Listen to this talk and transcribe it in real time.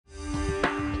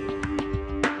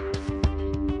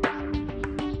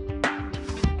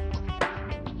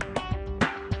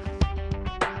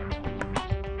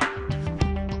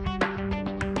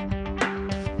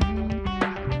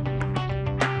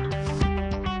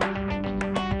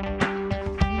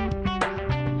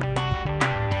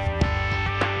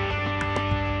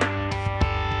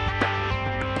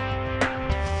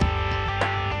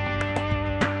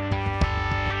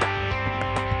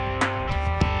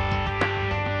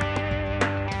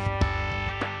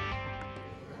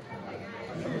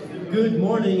Good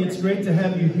morning. It's great to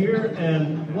have you here,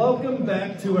 and welcome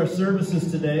back to our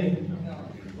services today.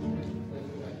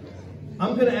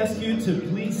 I'm going to ask you to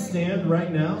please stand right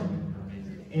now,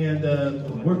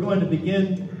 and we're going to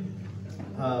begin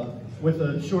with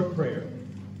a short prayer.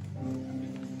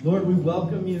 Lord, we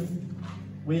welcome you.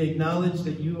 We acknowledge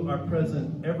that you are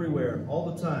present everywhere,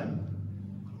 all the time.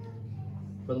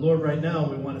 But Lord, right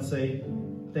now we want to say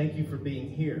thank you for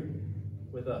being here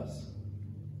with us.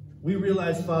 We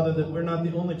realize, Father, that we're not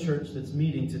the only church that's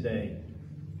meeting today,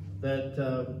 that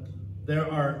there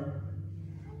are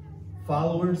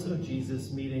followers of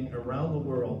Jesus meeting around the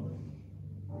world,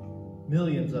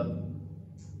 millions of them.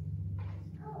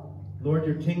 Lord,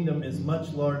 your kingdom is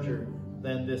much larger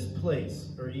than this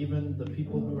place or even the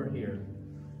people who are here.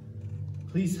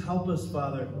 Please help us,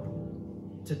 Father,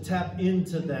 to tap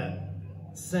into that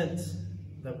sense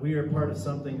that we are part of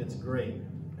something that's great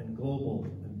and global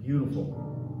and beautiful.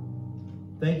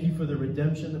 Thank you for the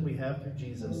redemption that we have through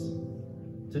Jesus.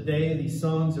 Today, these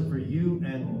songs are for you,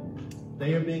 and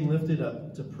they are being lifted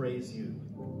up to praise you,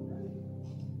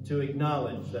 to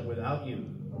acknowledge that without you,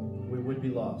 we would be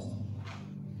lost.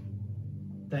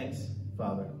 Thanks,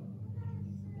 Father.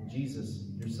 In Jesus,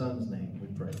 your Son's name, we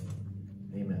pray.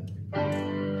 Amen.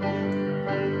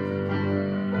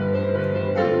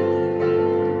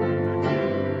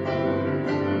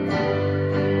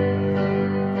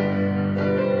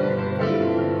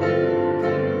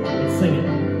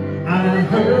 I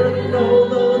heard an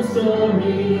old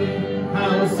story,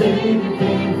 how a Savior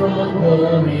came from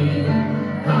glory,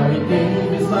 how he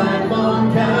gave his life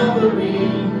on Calvary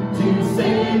to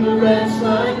save a wretch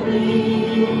like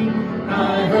me.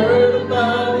 I heard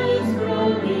about his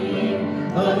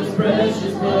groaning, of his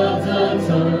precious blood's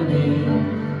atoning,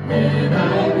 and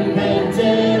I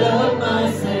repented of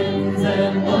my sins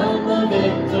and won the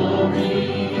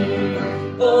victory.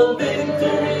 Oh,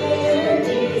 victory!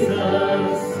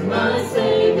 My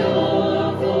Savior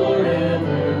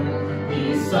forever,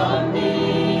 he sought me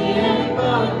and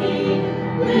bought me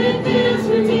with his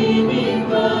redeeming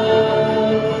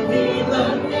love. He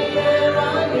loved me ere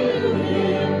I knew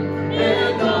him,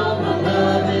 and all my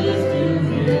love is due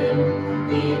him.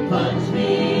 He plunged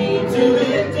me to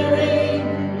victory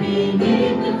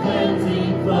beneath the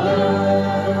cleansing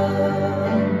flood.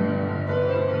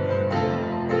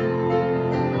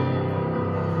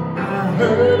 I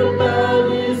heard about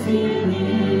his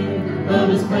healing, of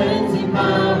his cleansing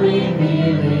power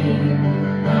revealing,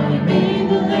 how he made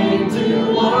the lame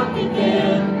to walk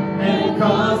again, and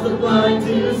caused the blind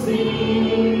to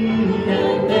see.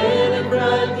 And then I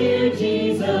cried, dear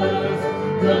Jesus,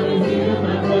 come and heal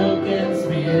my broken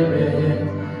spirit.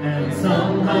 And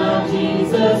somehow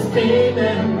Jesus came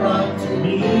and brought to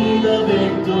me the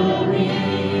victory.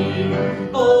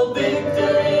 Oh,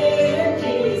 victory in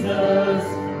Jesus,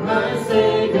 my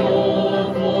Savior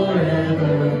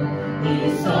forever. He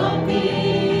sought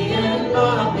me and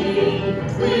bought me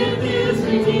with his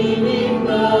redeeming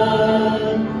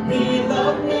blood. He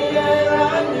loved me ere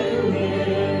I knew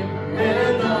him,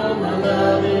 and all my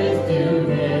love is due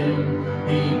him.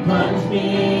 He plunged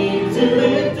me to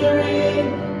victory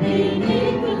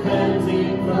beneath the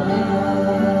cleansing flood.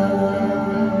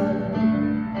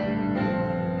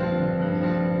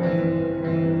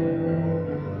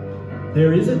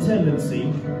 There is a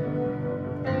tendency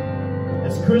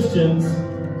as Christians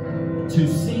to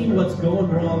see what's going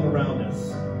wrong around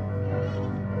us,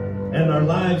 and our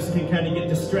lives can kind of get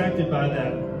distracted by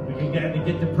that. We can kind of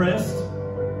get depressed,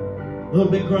 a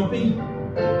little bit grumpy.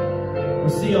 We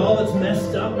see all that's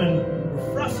messed up and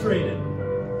we're frustrated.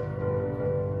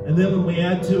 And then when we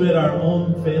add to it our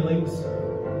own failings,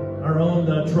 our own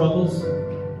troubles,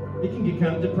 it can get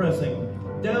kind of depressing,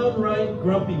 downright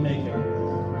grumpy making.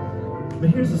 But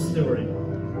here's the story.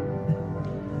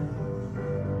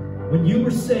 When you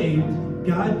were saved,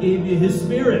 God gave you his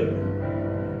Spirit.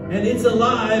 And it's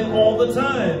alive all the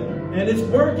time. And it's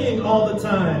working all the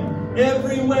time.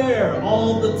 Everywhere,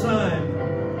 all the time.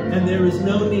 And there is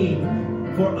no need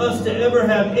for us to ever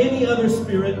have any other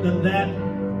spirit than that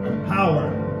of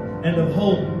power and of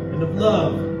hope and of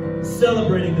love,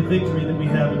 celebrating the victory that we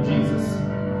have in Jesus.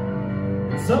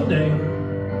 And someday,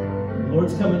 the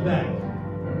Lord's coming back.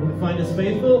 Will he find us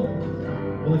faithful?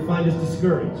 Will he find us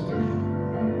discouraged?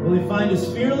 Will he find us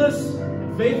fearless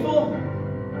and faithful?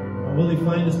 Or will he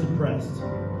find us depressed?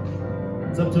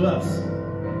 It's up to us.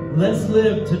 Let's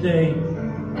live today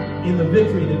in the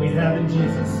victory that we have in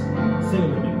Jesus. Sing it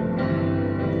with me.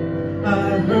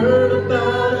 I heard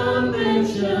about a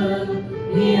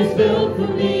mansion he has built for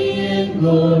me in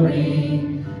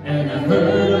glory, and I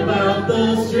heard about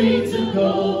the streets of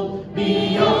gold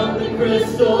beyond the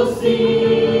crystal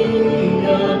sea,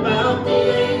 about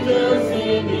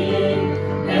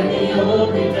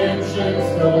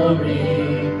redemption story.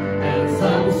 And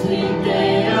some sweet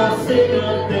day I'll sing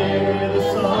up there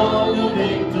the song of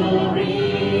victory.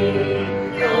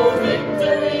 Oh,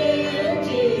 victory in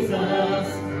Jesus,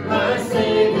 my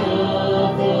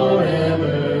Savior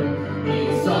forever. He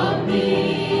sought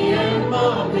me and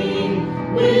bought me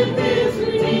with His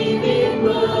redeeming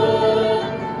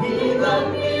blood. He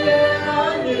loved me and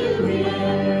I knew Him,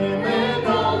 and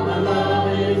all my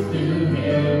love is to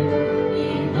Him. He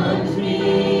plunged me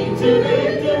to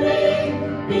victory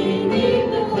beneath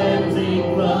the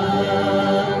cleansing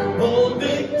blood. Oh,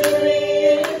 victory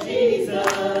in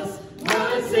Jesus,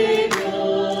 my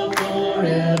Savior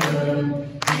forever.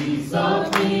 He sought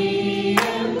me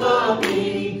and bought me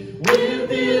with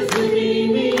His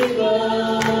redeeming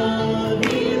blood.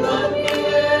 He loved me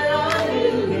and I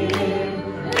knew Him,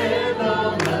 and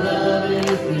all my love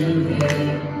is to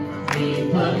Him. He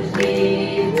plunged me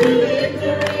to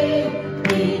victory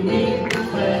beneath the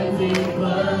cleansing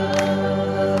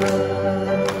blood.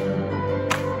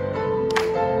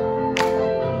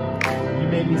 You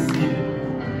may be seated.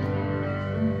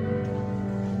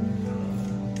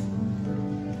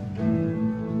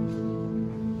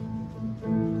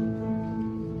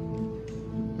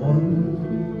 One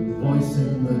voice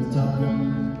in the dark,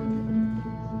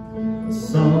 a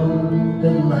song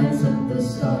that lights up the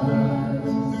stars.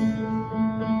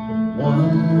 One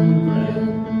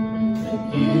breath that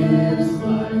gives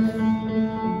life,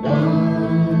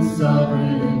 one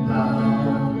sovereign in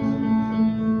power,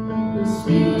 who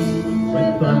speaks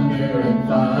with thunder and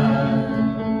fire.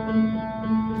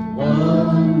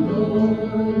 One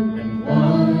Lord and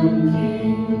one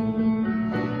King.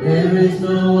 There is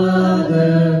no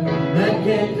other that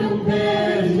can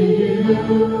compare to you.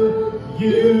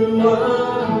 You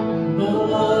are the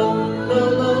one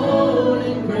alone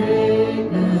in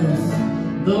greatness,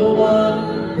 the one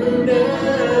who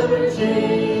never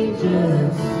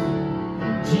changes.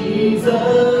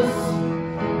 Jesus,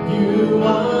 you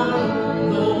are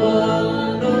the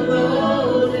one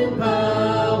alone in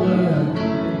power,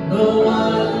 the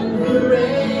one who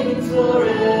reigns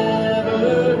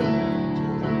forever.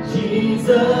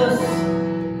 Jesus,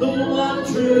 the one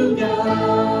true God.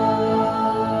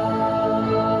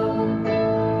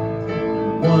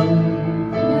 One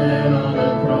man on the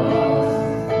cross,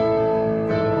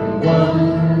 one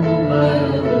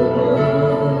light of the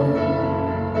world,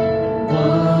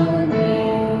 one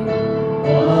name,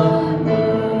 one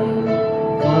word,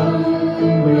 one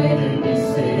way to be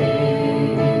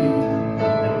saved,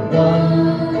 and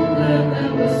one lamb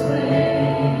that was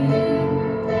slain,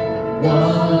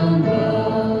 one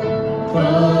love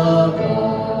above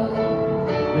all.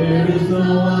 There is no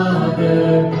other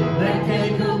that can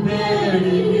compare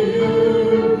to you.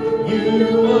 You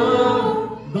are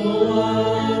the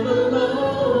one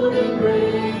alone in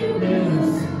greatness,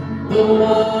 the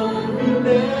one who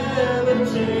never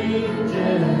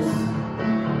changes.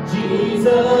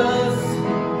 Jesus,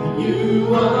 you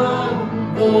are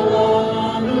the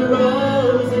one who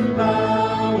rose in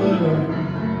power,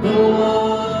 the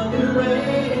one who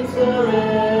reigns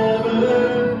forever.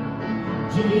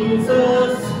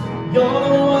 Jesus, you're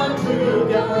the one true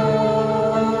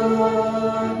God.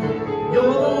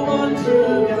 You're the one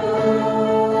true God.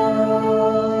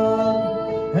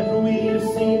 And we have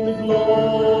seen the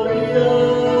glory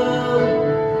of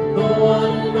the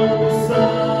one and only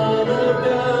Son of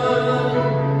God.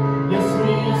 Yes,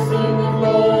 we have seen the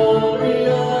glory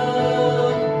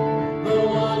of the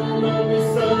one and only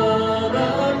Son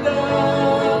of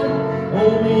God.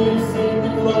 Oh, we have seen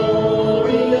the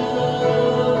glory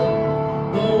of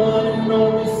the one and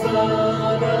only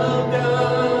Son of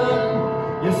God.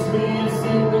 Yes, we have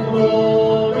seen the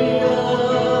glory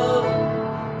of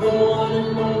the one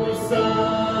and only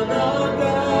Son of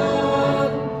God.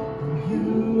 You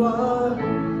are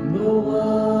the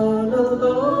one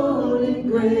alone in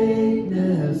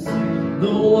greatness,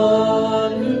 the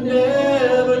one who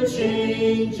never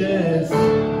changes.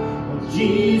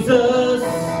 Jesus,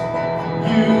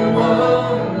 you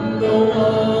are the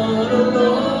one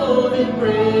alone in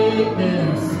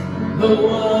greatness, the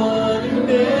one who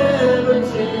never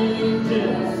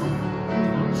changes.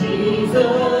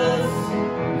 Jesus,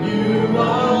 you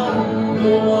are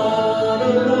the one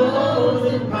alone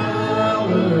in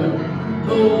power,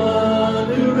 the one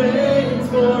who reigns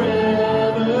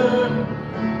forever.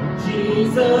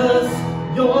 Jesus,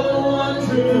 you're the one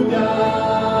true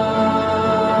God.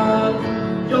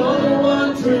 You're the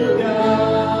one true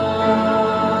God.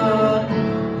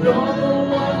 You're the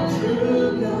one true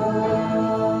God.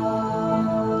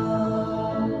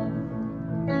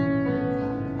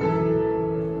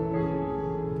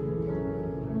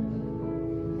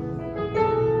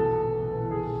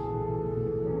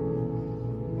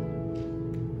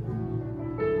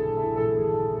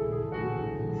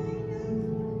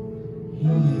 He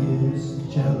is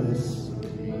jealous for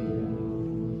me.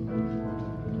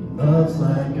 Love's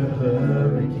like a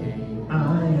hurricane.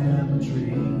 I am a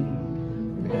tree,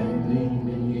 bending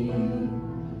beneath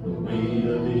the weight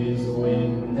of his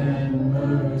wind and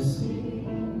mercy.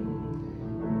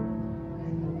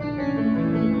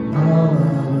 All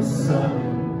of a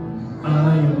sudden,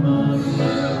 I am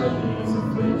unaware of these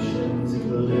afflictions,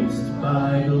 eclipsed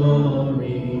by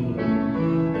glory.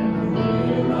 And I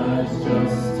realize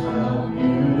just how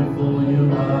beautiful you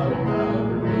are and how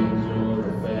great your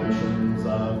affections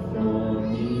are for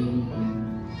me.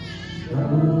 Oh,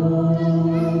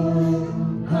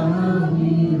 how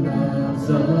he loves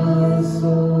us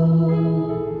so.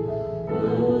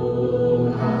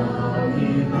 Oh, how he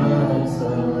loves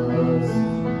us.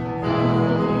 How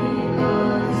he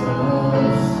loves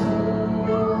us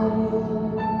so.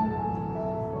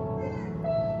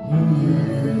 He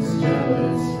is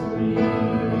jealous for me.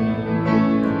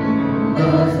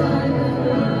 Love's like a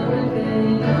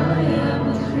hurricane. I am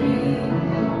a tree,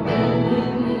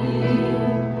 bending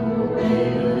beneath the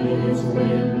weight of his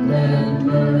wind and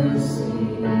mercy.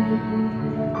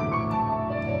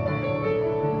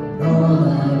 All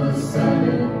of a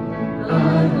sudden,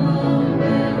 I'm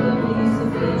unaware of these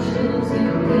afflictions,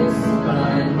 eclipsed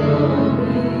by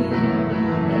glory.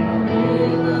 And I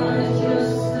realize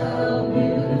just how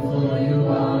beautiful you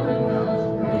are and how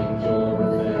great your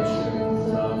affections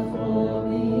are for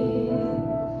me.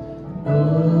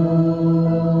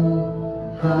 Oh,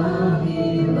 how he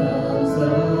loves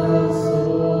us so.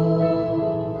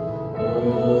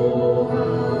 Oh,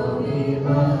 how he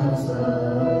loves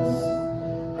us.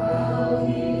 How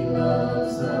he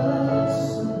loves us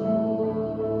so.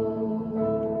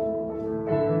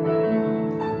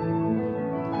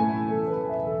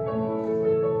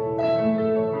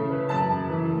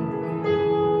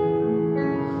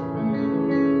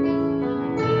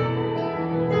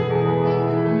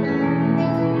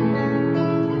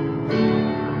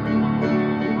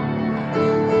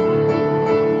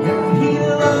 Yeah, he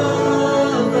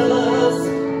loves us.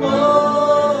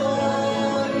 Oh,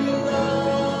 he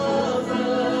loves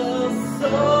us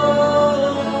so.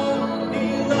 He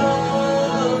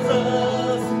loves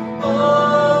us. Oh,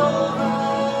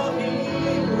 how he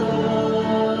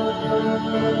loves.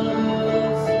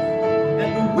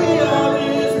 And we are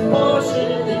his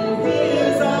portion, and he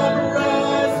is our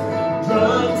prize,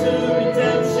 drawn to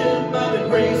redemption by the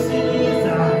grace in his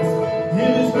eyes.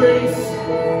 His grace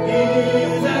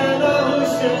is an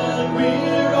ocean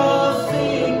we're all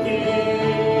sinking,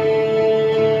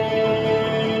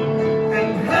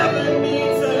 and heaven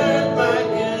meets earth like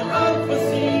an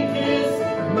unforeseen kiss.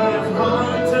 My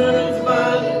heart turns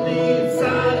violently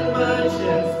inside of my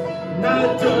chest, and I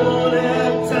don't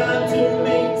have time to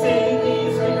maintain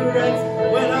these regrets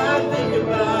when I think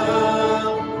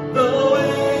about the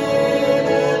way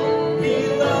that he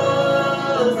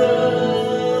loves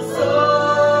us. Oh,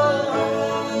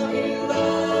 how he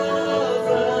loves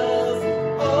us.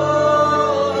 Oh,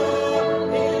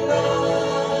 how he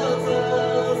loves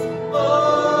us. Oh,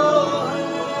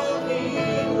 how he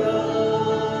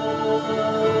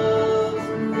loves.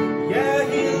 Yeah,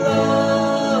 he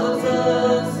loves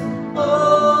us.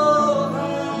 Oh,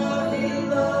 how he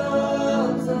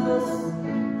loves us.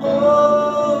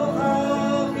 Oh,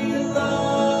 how he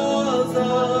loves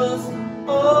us.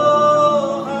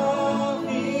 Oh, how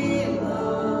he loves.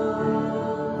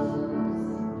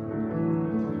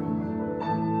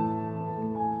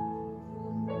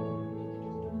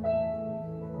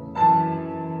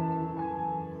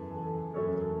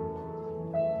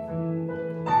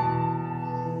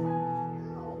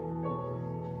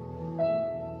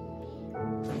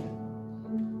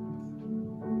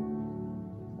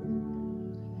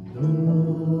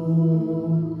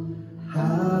 Oh,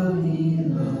 how he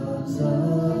loves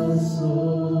us so.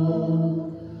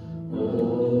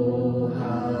 Oh,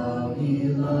 how he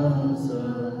loves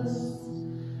us.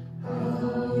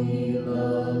 How he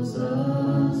loves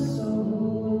us so.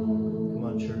 Come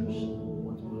on, church.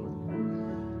 Once more.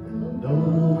 And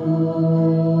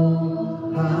oh,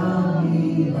 how he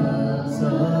loves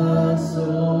us so.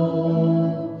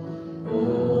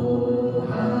 Oh,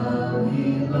 how he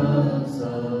loves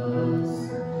us.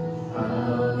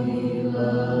 How he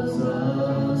loves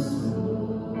us so.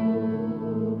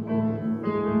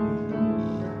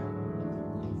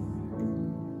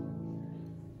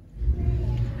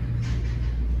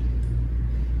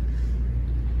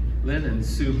 Lynn and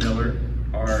Sue Miller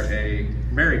are a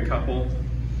married couple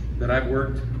that I've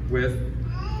worked with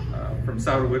from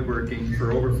Sauer Woodworking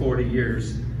for over 40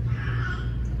 years.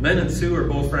 Lynn and Sue are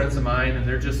both friends of mine, and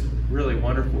they're just really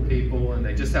wonderful people, and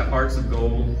they just have hearts of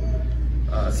gold.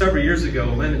 Several years ago,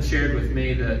 Lynn had shared with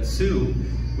me that Sue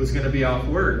was going to be off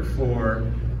work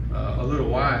for a little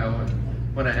while.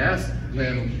 And when I asked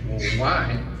Lynn, well,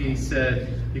 why, he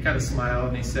kind of smiled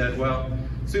and he said, well,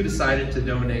 Sue decided to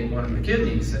donate one of the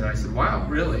kidneys. And I said, wow,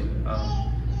 really?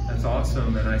 That's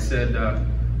awesome. And I said,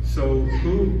 so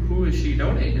who is she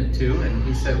donating it to? And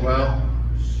he said, well,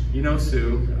 you know,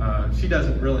 Sue, she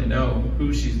doesn't really know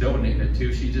who she's donating it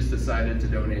to. She just decided to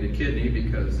donate a kidney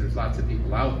because there's lots of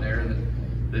people out there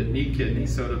that need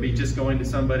kidneys, so it'll be just going to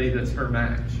somebody that's her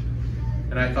match.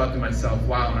 And I thought to myself,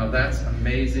 wow, now that's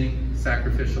amazing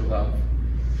sacrificial love.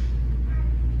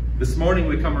 This morning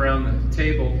we come around the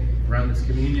table, around this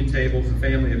communion table as a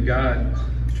family of God,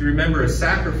 to remember a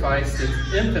sacrifice that's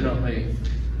infinitely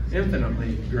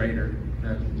greater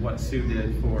than what Sue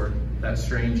did for that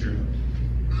stranger.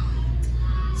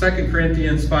 2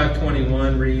 Corinthians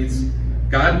 5:21 reads,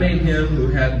 God made him who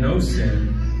had no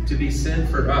sin to be sin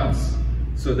for us,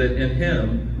 so that in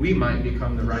him we might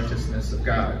become the righteousness of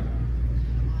God.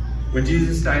 When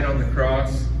Jesus died on the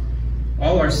cross,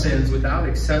 all our sins, without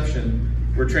exception,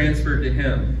 were transferred to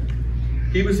him.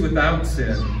 He was without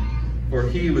sin, for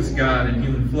he was God in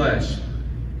human flesh,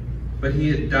 but he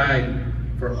had died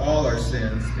for all our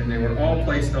sins, and they were all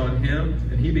placed on him,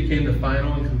 and he became the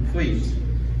final and complete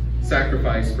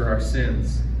sacrifice for our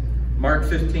sins. Mark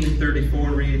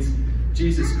 15:34 reads,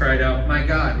 Jesus cried out, my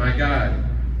God,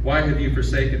 why have you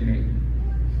forsaken me?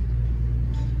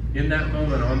 In that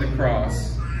moment on the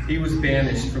cross, he was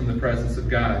banished from the presence of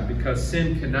God because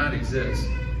sin cannot exist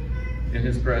in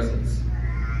his presence.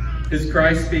 His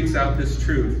cry speaks out this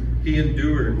truth. He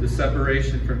endured the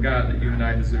separation from God that you and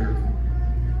I deserve.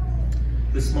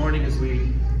 This morning as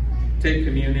we take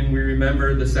communion, we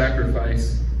remember the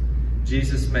sacrifice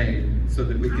Jesus made so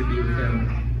that we could be with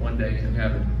him one day in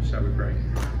heaven. Shall we pray?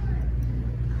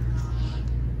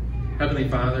 Heavenly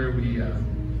Father, we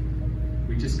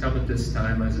just come at this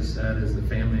time, as I said, as the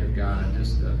family of God,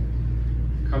 just to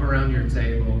come around your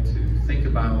table to think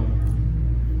about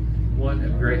what a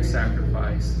great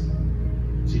sacrifice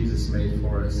Jesus made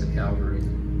for us at Calvary.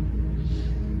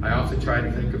 I often try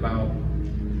to think about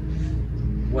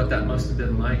what that must have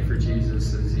been like for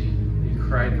Jesus as he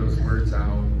cried those words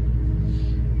out.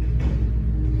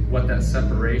 What that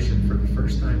separation for the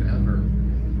first time ever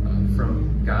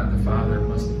from God the Father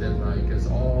must have been like, as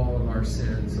all of our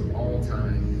sins of all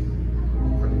time,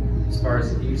 from as far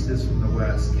as the east is from the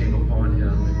west, came upon him,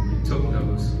 and he took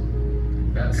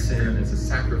that sin as a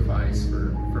sacrifice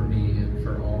for me and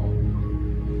for all.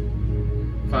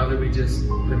 Father, we just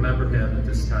remember him at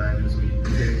this time as we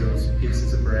take those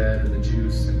pieces of bread and the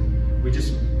juice, and we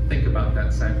just think about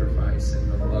that sacrifice and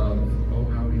the love. Oh,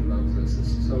 how he loves us.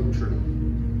 It's so true.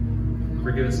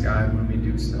 Forgive us, God, when we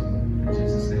do so. In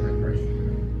Jesus' name I pray.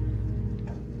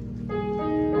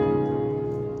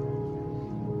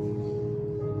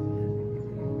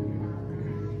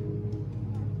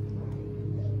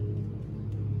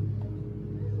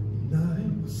 I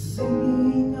will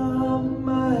sing of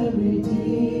my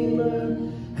Redeemer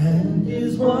and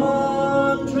his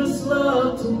wondrous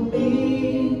love to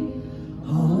me.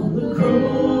 On the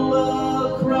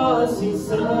cruel cross he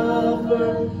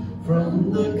suffered,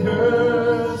 from the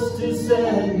curse to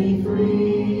set me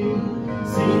free.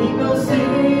 Sing, oh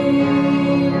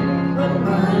sing of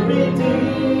my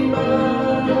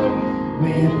Redeemer,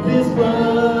 with his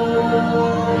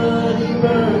blood he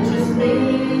purchased me.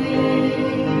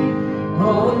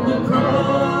 On the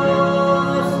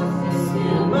cross he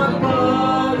sealed my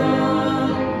pardon,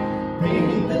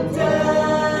 paid the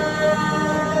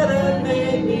debt and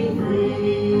made me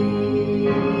free.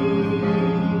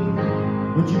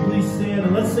 Would you please stand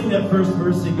and let's sing that first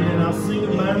verse again. I'll sing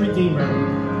of my Redeemer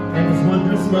and his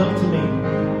wondrous love to me.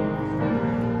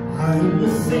 I will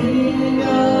sing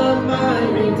of my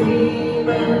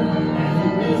Redeemer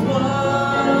and his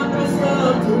wondrous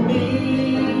love to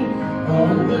me.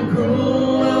 On the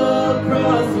cruel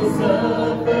cross he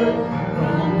suffered,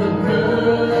 from the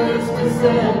curse to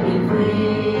set me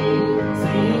free.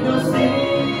 Sing, oh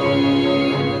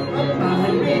sing of my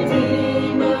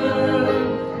Redeemer,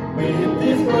 with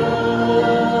his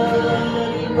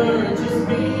blood he purchased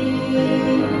me.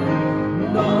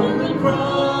 And on the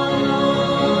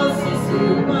cross he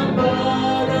sealed my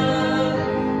burden,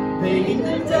 paid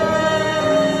the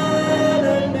debt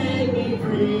and made me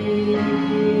free.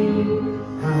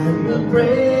 I will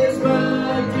praise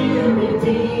my dear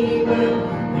Redeemer,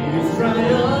 his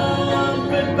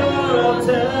triumphant bar I'll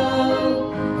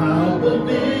tell, how the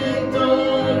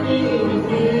victory was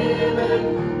given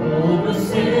over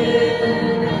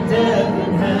sin and death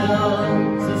and hell.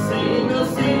 So sing, oh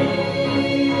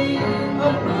sing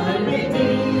of my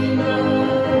Redeemer,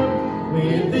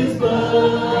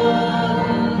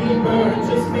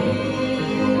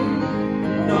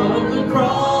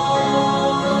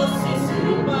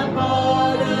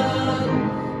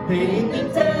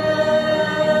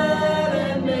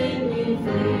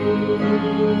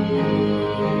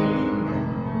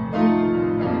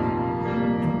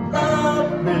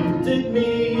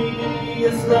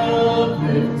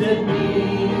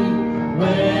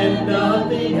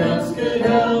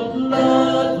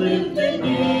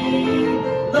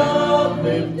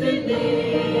 love lifted me.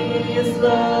 His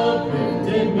love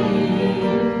lifted me.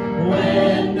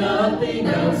 When nothing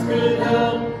else could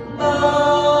help,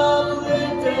 love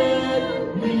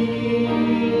lifted me.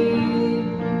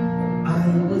 I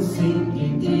was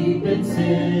sinking deep in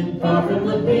sin, far from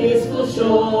the peaceful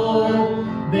shore,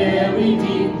 very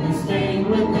deeply stained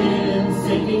within,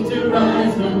 sinking to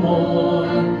rise no more.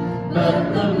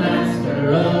 But the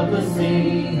master of the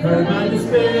sea heard my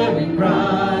despairing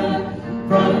cry.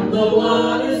 From the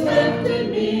waters lifted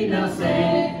me, now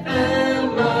safe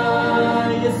am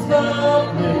I. His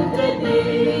love lifted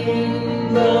me,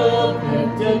 love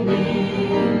lifted me.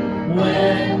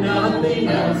 When nothing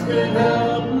else could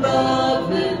help, love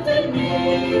lifted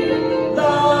me,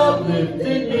 love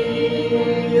lifted me.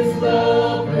 His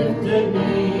love lifted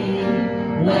me.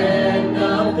 When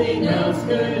nothing else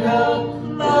could help,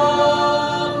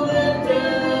 love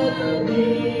lifted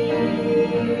me.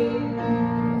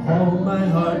 All my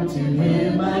heart to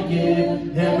Him I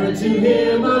give, ever to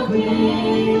Him I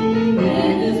cling.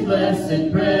 In His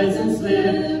blessed presence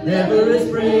live, ever His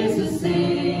praises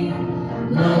sing.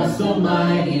 Love so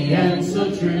mighty and so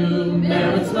true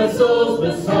merits my soul's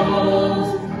best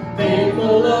songs.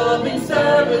 Faithful, loving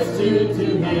service to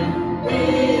Him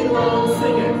belongs.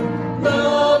 Sing it.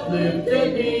 Love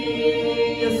lifted me,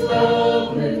 His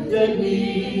love lifted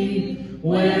me.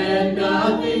 When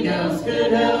nothing else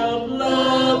could help,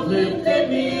 love lifted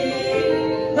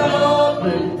me, love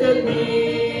lifted me.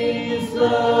 His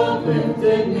love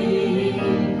lifted me.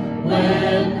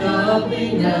 When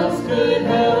nothing else could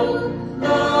help,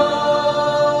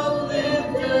 love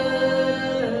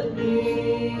lifted me.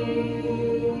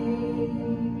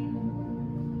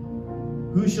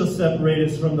 Who shall separate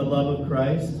us from the love of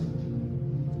Christ?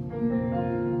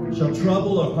 Shall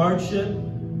trouble or hardship,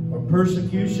 or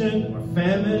persecution, or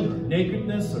famine, or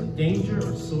nakedness, or danger,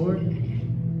 or sword?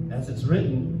 As it's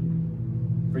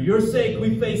written, for your sake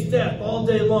we face death all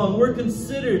day long. We're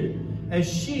considered as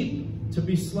sheep to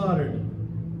be slaughtered.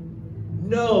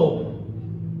 No,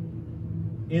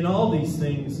 in all these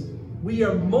things, we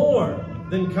are more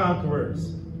than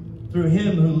conquerors through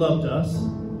Him who loved us.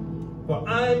 For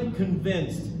I'm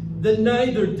convinced that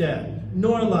neither death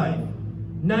nor life,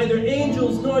 neither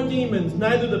angels nor demons,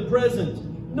 neither the present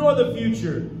nor the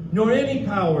future, nor any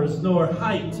powers, nor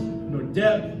height, nor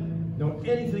depth, nor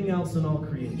anything else in all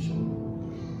creation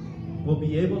will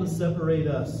be able to separate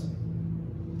us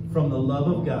from the love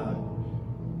of God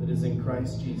that is in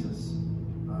Christ Jesus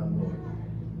our Lord.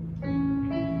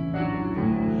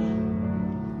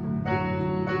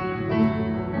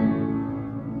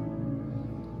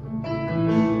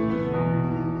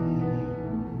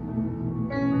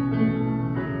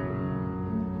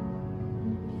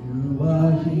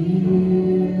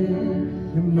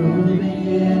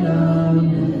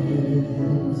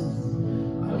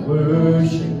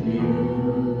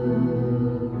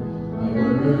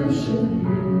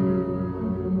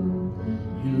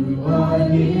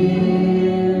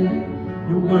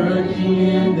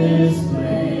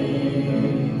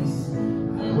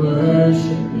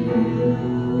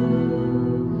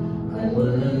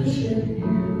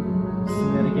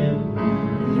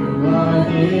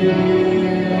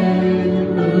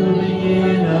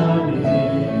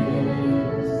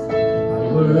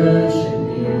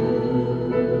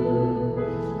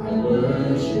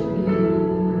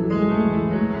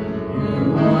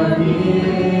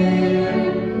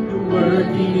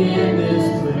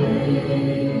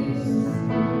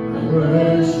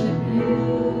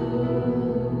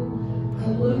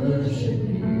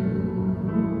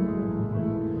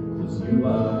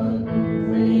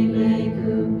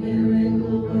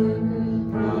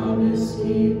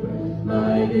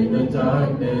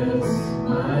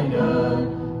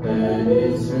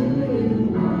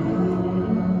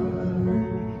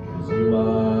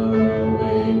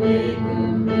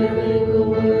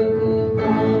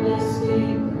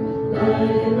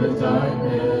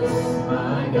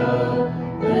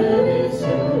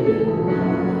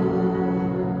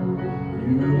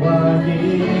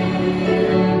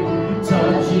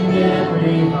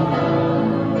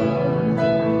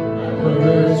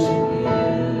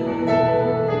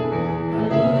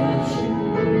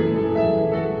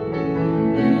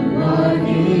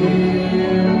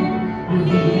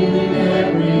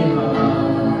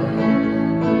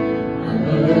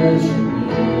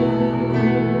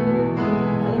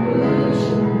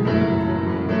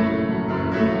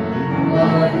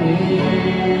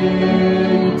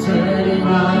 Turning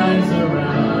minds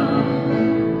around.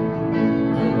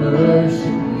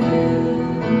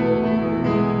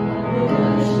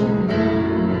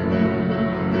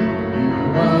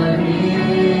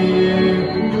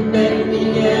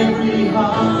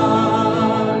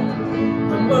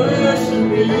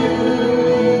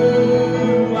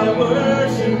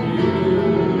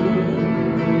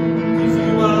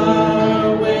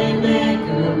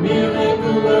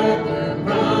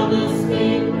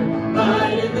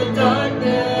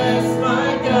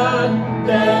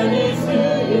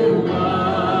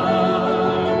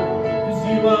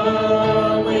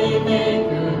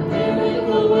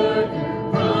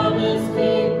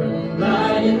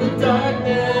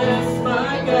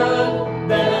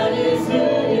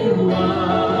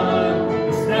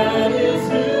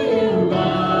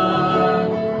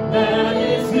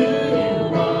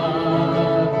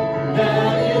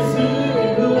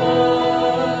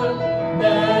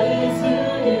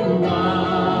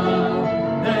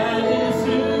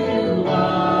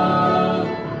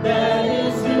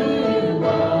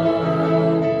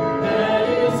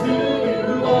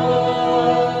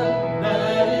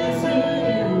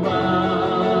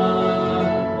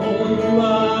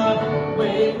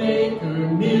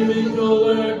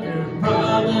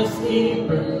 promise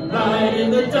keeper, light in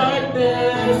the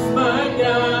darkness, my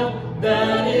God,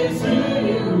 that is who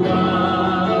you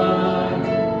are.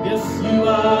 Yes, you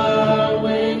are,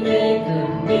 way maker,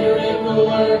 miracle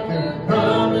worker,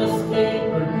 promise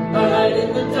keeper, light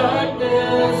in the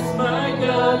darkness, my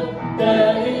God,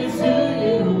 that is who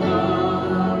you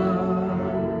are.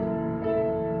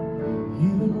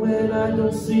 Even when I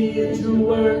don't see it, you're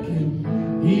working.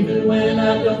 Even when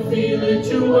I don't feel it,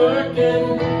 you're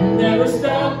working.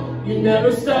 You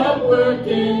never stop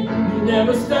working. You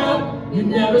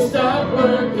never stop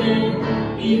working.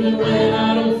 Even when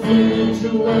I don't feel it,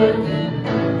 you're working.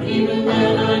 Even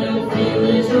when I don't feel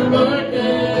it, you're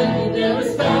working. You never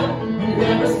stop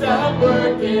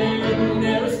working. You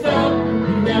never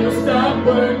stop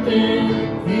working.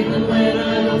 Even when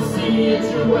I don't see it,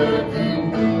 you're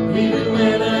working. Even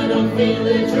when I don't feel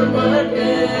it, you're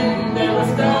working. You never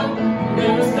stop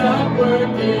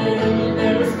working.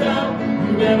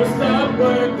 You never stop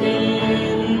working.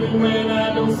 Even when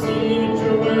I don't see it,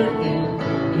 you're working.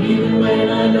 Even when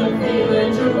I don't feel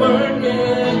it, you're working.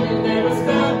 You never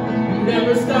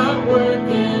stop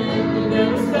working. You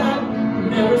never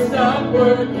stop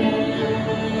working.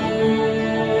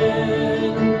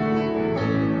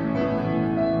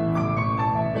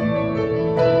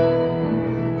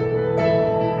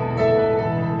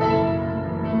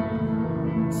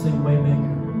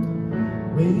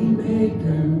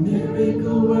 Waymaker,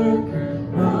 miracle worker,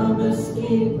 promise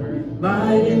keeper,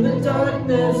 light in the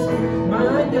darkness,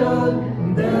 my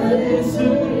God, that is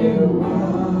who you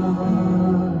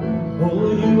are.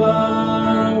 Oh, you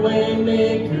are,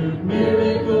 waymaker,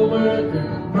 miracle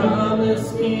worker,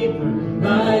 promise keeper,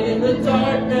 light in the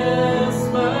darkness,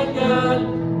 my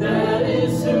God, that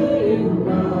is who you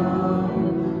are.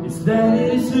 Yes, that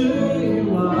is who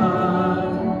you are.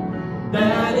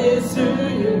 That is who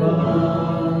you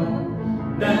are.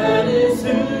 That is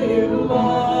who you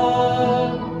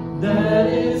are. That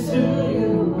is who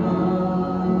you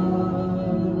are.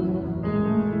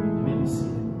 Let me see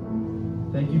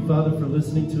it. Thank you, Father, for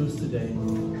listening to us today.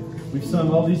 We've sung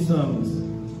all these songs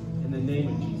in the name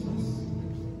of Jesus.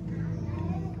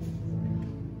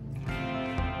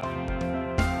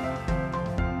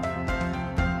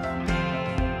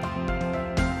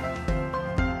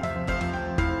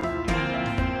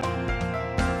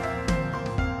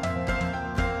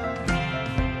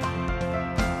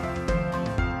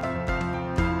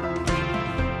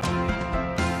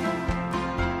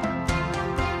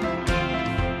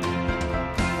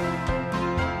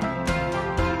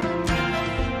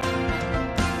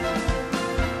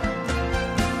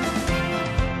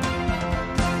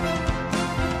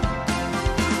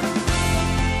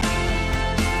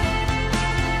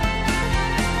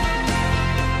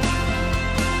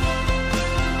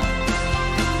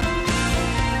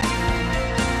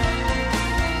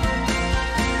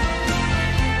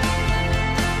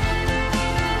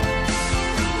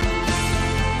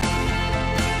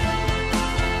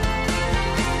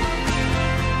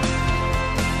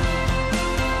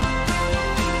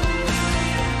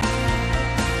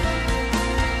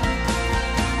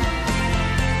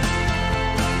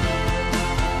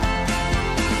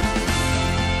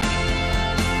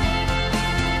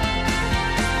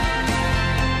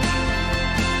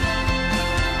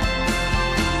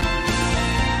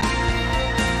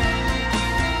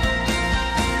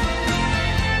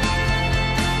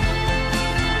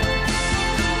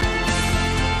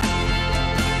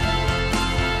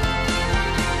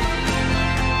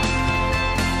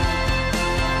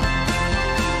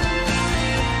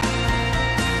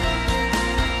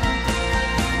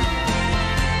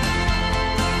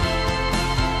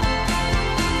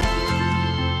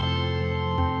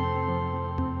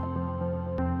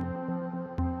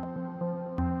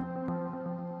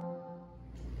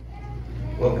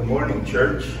 Well, good morning,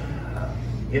 church.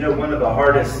 You know, one of the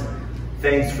hardest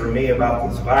things for me about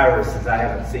this virus is I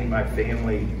haven't seen my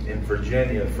family in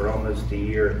Virginia for almost a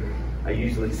year. I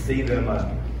usually see them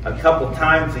a couple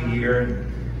times a year.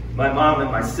 My mom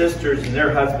and my sisters and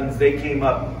their husbands, they came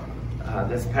up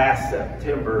this past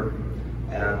September,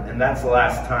 and that's the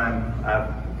last time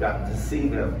I've gotten to see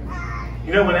them.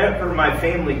 You know, whenever my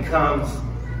family comes,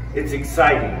 it's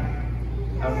exciting.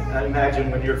 I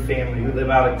imagine when your family who live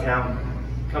out of town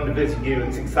come to visit you,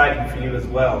 it's exciting for you as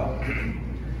well.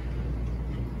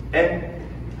 And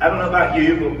I don't know about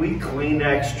you, but we clean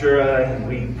extra and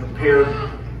we prepare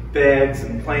beds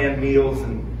and plan meals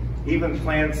and even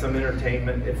plan some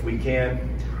entertainment if we can.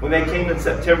 When they came in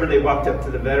September, they walked up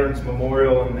to the Veterans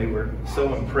Memorial and they were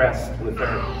so impressed with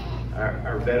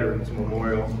our Veterans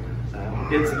Memorial.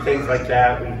 We did some things like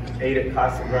that. We ate at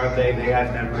Casa Grande. They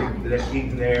had never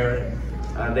eaten there.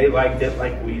 They liked it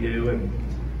like we do.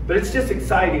 But it's just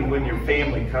exciting when your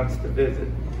family comes to visit.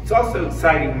 It's also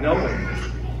exciting knowing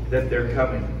that they're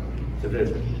coming to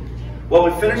visit. Well,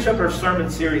 we finish up our sermon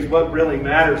series, What Really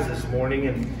Matters, this morning.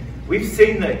 And we've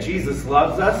seen that Jesus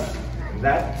loves us. And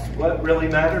that's what really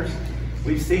matters.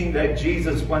 We've seen that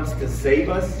Jesus wants to save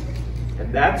us.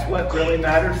 And that's what really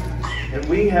matters. And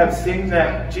we have seen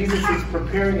that Jesus is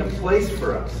preparing a place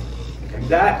for us. And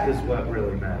that is what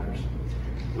really matters.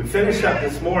 We finish up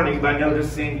this morning by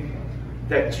noticing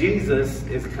that Jesus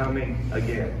is coming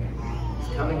again.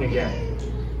 He's coming again.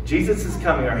 Jesus is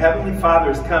coming. Our Heavenly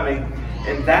Father is coming.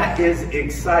 And that is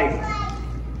exciting.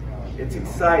 It's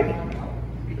exciting.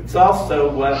 It's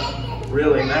also what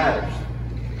really matters.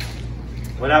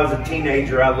 When I was a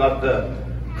teenager, I loved the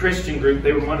Christian group.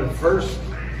 They were one of the first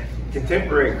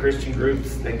contemporary Christian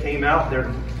groups that came out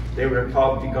there. They were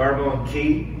called DeGarmo and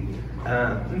Key.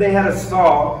 And they had a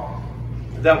song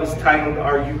that was titled,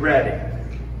 Are You Ready?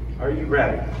 Are You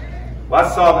Ready? Well,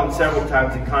 I saw them several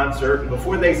times in concert. And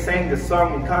before they sang the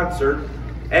song in concert,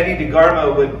 Eddie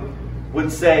DeGarmo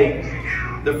would say,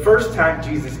 the first time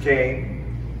Jesus came,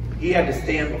 he had to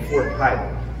stand before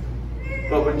Pilate.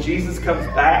 But when Jesus comes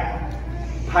back,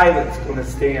 Pilate's going to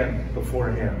stand before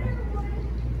him.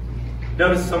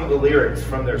 Notice some of the lyrics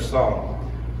from their song.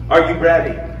 Are you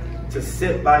ready to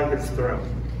sit by his throne?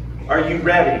 Are you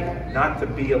ready not to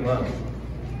be alone?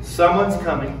 Someone's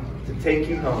coming to take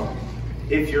you home.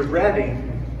 If you're ready,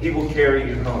 he will carry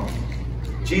you home.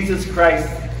 Jesus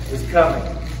Christ is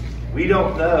coming. We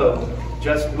don't know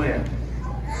just when.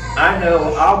 I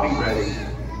know I'll be ready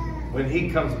when he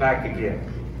comes back again.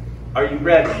 Are you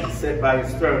ready to sit by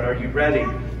his throne? Are you ready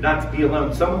not to be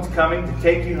alone? Someone's coming to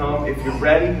take you home. If you're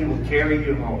ready, he will carry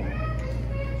you home.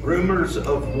 Rumors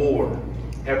of war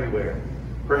everywhere.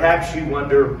 Perhaps you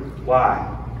wonder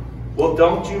why. Well,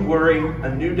 don't you worry.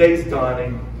 A new day's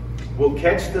dawning. We'll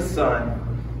catch the sun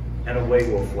and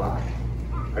away we'll fly.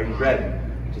 Are you ready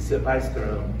to sit by his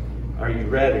throne? Are you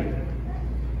ready?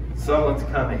 Someone's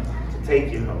coming to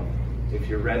take you home. If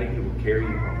you're ready, he will carry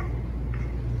you home.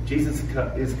 Jesus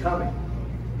is coming,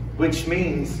 which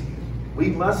means we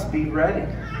must be ready.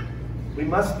 We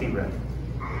must be ready.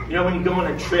 You know, when you go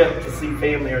on a trip to see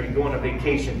family or you go on a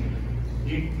vacation,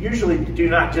 you usually do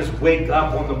not just wake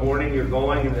up on the morning you're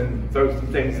going and then throw some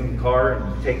things in the car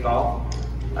and take off.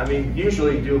 I mean,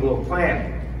 usually you do a little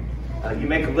planning. You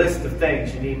make a list of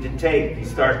things you need to take. You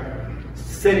start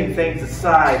setting things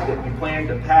aside that you plan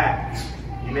to pack.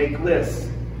 You make lists.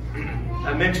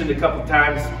 I mentioned a couple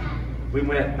times we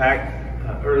went back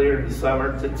earlier in the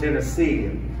summer to Tennessee.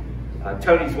 And,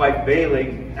 Tony's wife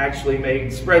Bailey actually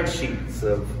made spreadsheets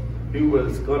of who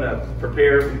was going to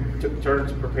prepare, who took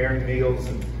turns preparing meals,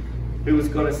 and who was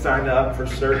going to sign up for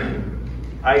certain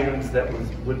items that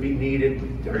would be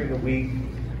needed during the week.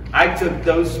 I took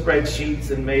those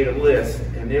spreadsheets and made a list,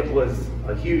 and it was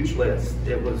a huge list.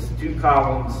 It was 2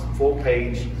 columns, full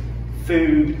page,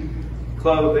 food,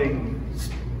 clothing.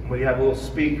 We have a little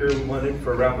speaker wanted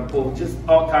for around the pool, just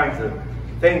all kinds of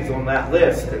things on that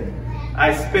list. And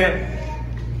I spent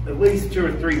at least 2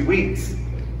 or 3 weeks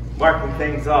marking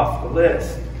things off the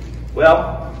list.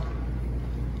 Well,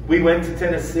 we went to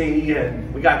Tennessee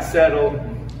and we got settled.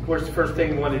 Of course, the first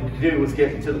thing we wanted to do was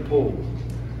get into the pool.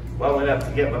 Well, I went up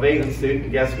to get my bathing suit,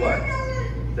 and guess what?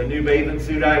 The new bathing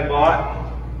suit I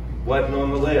bought wasn't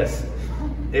on the list.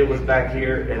 It was back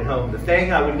here at home. The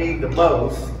thing I would need the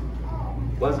most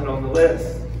wasn't on the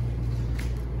list.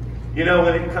 You know,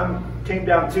 when it came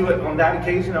down to it, on that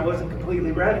occasion, I wasn't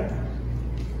completely ready.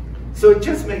 So it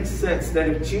just makes sense that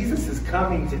if Jesus is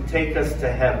coming to take us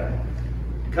to heaven,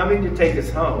 coming to take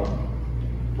us home,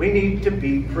 we need to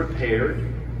be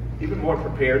prepared, even more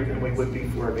prepared than we would be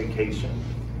for a vacation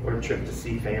or a trip to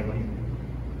see family.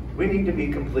 We need to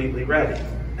be completely ready.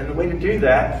 And the way to do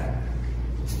that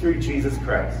is through Jesus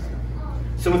Christ.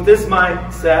 So with this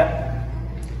mindset,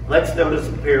 let's notice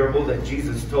a parable that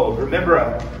Jesus told. Remember,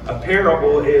 a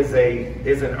parable is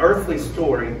an earthly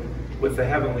story with a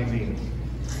heavenly meaning.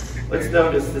 Let's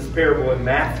notice this parable in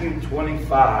Matthew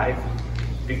 25,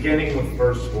 beginning with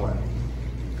verse 1.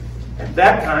 At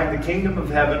that time, the kingdom of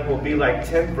heaven will be like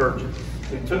 10 virgins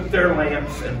who took their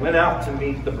lamps and went out to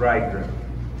meet the bridegroom.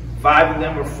 5 of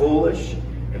them were foolish,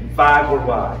 and 5 were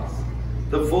wise.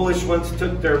 The foolish ones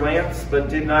took their lamps, but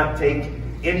did not take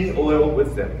any oil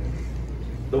with them.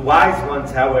 The wise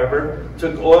ones, however,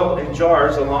 took oil in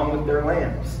jars along with their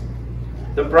lamps.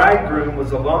 The bridegroom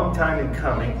was a long time in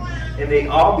coming, and they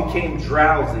all became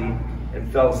drowsy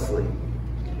and fell asleep.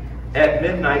 At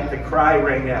midnight, the cry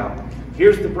rang out,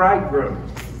 "Here's the bridegroom.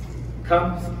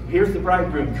 Come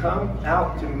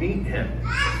out to meet him."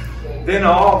 Then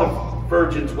all the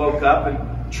virgins woke up and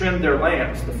trimmed their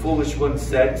lamps. The foolish ones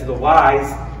said to the wise,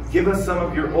 "Give us some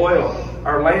of your oil.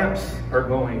 Our lamps are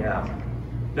going out."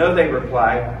 "No," they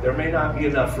replied, "there may not be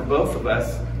enough for both of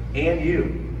us and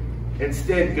you.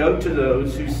 Instead, go to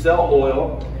those who sell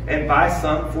oil and buy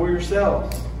some for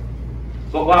yourselves."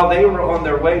 But while they were on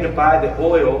their way to buy the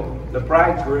oil, the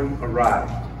bridegroom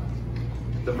arrived.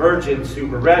 The virgins who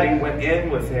were ready went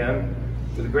in with him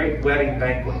to the great wedding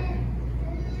banquet,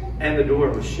 and the door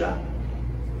was shut.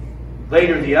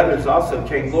 Later the others also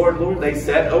came. "Lord, Lord," they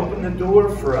said, "open the door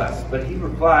for us." But he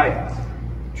replied,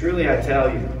 "Truly I tell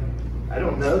you, I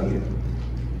don't know you."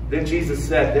 Then Jesus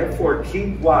said, "Therefore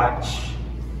keep watch,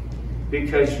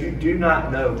 because you do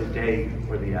not know the day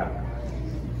or the hour."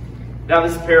 Now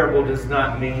this parable does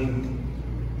not mean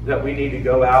that we need to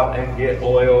go out and get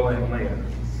oil and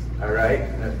lamps. All right?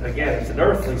 Again, it's an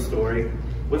earthly story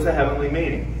with a heavenly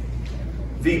meaning.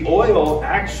 The oil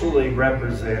actually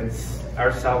represents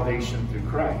our salvation through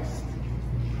Christ.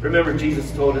 Remember,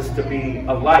 Jesus told us to be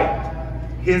a light,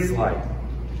 his light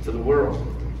to the world.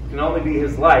 It can only be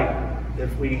his light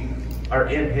if we are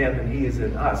in him and he is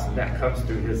in us, and that comes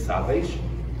through his salvation.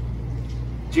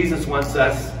 Jesus wants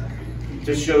us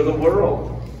to show the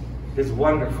world his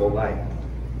wonderful light.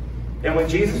 And when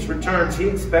Jesus returns, he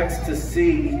expects to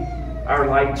see our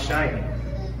light shining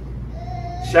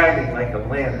like a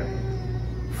lantern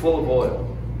full of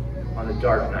oil on a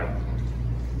dark night.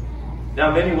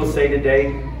 Now, many will say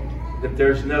today that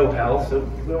there's no hell, so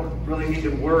we don't really need to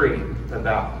worry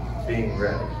about being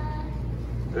ready.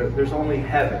 There's only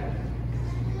heaven.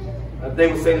 They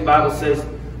will say the Bible says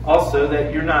also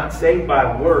that you're not saved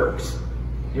by works,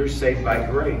 you're saved by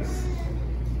grace.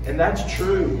 And that's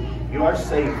true. You are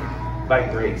saved by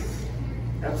grace.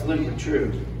 Absolutely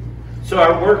true. So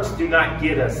our works do not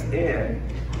get us in.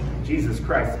 Jesus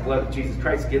Christ, the blood of Jesus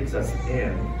Christ gets us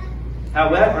in.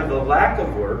 However, the lack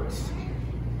of works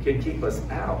can keep us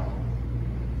out.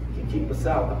 Can keep us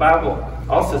out. The Bible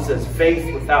also says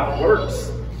faith without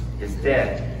works is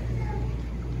dead.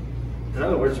 In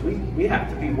other words, we have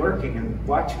to be working and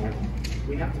watching Him.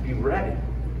 We have to be ready.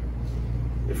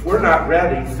 If we're not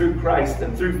ready through Christ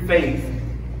and through faith,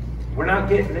 we're not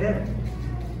getting in.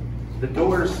 The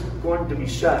door's going to be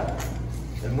shut.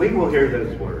 And we will hear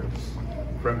those words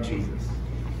from Jesus.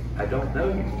 I don't know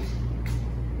you.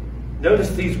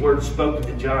 Notice these words spoken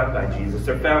to John by Jesus.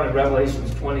 They're found in Revelation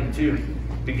 22,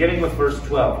 beginning with verse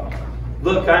 12.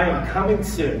 Look, I am coming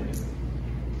soon.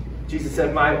 Jesus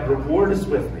said, my reward is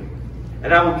with me,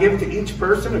 and I will give to each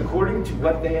person according to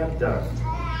what they have done.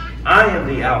 I am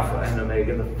the Alpha and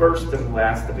Omega, the first and the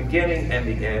last, the beginning and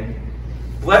the end.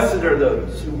 Blessed are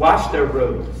those who wash their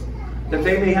robes, that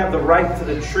they may have the right to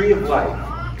the tree of life,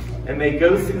 and may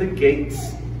go through the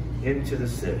gates into the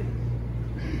city.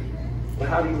 Well,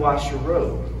 how do you wash your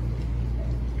robe?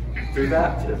 Through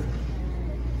baptism.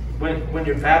 When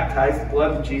you're baptized, the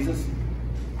blood of Jesus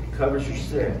covers your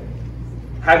sin.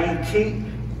 How do you keep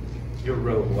your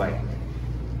robe white?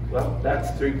 Well,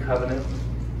 that's through covenant,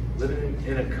 living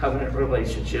in a covenant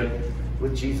relationship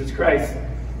with Jesus Christ,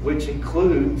 which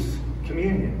includes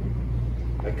communion.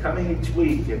 By coming each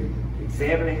week and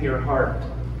examining your heart,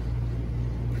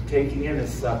 taking in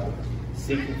His supper,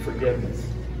 seeking forgiveness,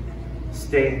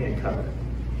 staying in covenant.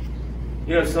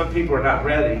 You know, some people are not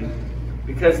ready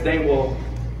because they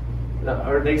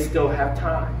still have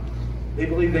time. They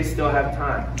believe they still have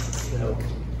time. You know,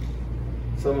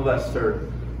 some of us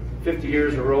are 50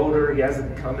 years or older. He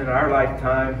hasn't come in our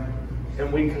lifetime,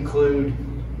 and we conclude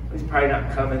he's probably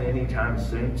not coming anytime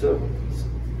soon.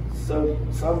 So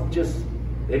some just,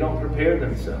 they don't prepare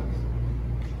themselves.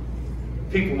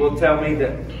 People will tell me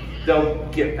that they'll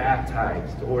get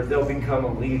baptized or they'll become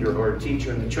a leader or a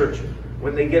teacher in the church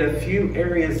when they get a few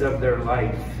areas of their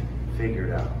life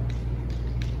figured out.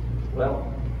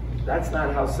 Well, that's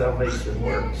not how salvation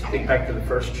works. Think back to the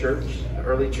first church, the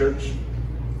early church.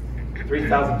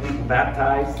 3,000 people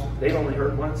baptized. They'd only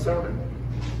heard one sermon.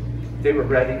 They were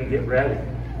ready to get ready.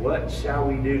 What shall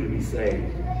we do to be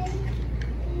saved?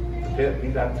 Repent, be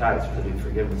baptized for the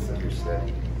forgiveness of your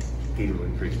sin. Peter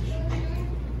would preach.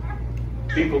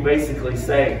 People basically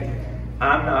say,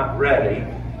 I'm not ready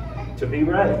to be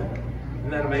ready. Isn't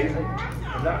that amazing?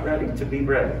 I'm not ready to be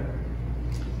ready.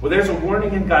 Well, there's a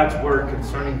warning in God's Word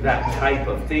concerning that type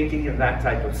of thinking and that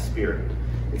type of spirit.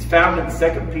 It's found in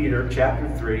 2 Peter chapter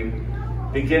 3,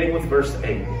 beginning with verse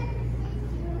 8.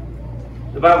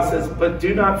 The Bible says, but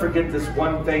do not forget this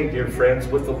one thing, dear friends.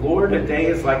 With the Lord, a day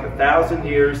is like 1,000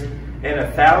 years, and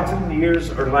 1,000 years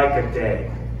are like a day.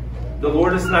 The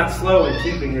Lord is not slow in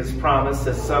keeping His promise,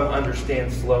 as some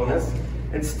understand slowness.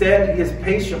 Instead, He is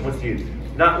patient with you,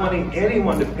 not wanting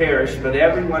anyone to perish, but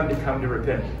everyone to come to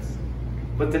repentance.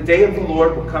 But the day of the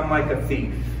Lord will come like a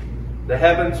thief. The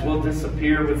heavens will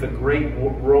disappear with a great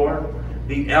roar.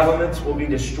 The elements will be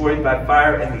destroyed by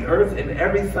fire, and the earth and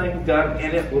everything done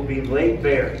in it will be laid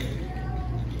bare.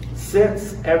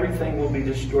 Since everything will be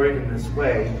destroyed in this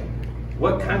way,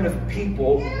 what kind of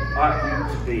people ought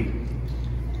you to be?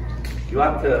 You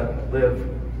ought to live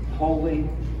holy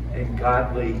and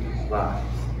godly lives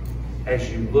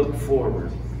as you look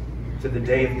forward to the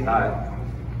day of God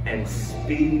and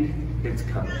speed its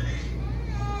coming.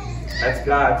 That's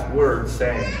God's word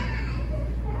saying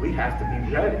we have to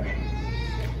be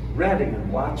ready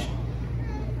and watching,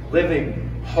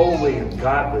 living holy and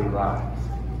godly lives.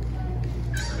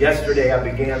 Yesterday I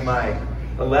began my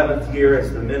 11th year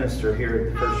as the minister here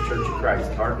at the First Church of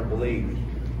Christ. Hard to believe.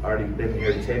 Already been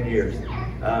here 10 years.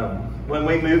 When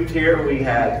we moved here, we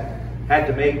had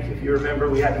to make, if you remember,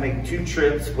 we had to make 2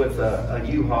 trips with a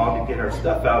U-Haul to get our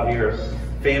stuff out here.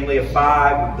 Family of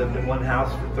 5, we lived in one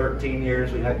house for 13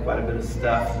 years. We had quite a bit of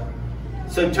stuff.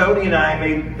 So Tony and I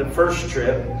made the first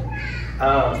trip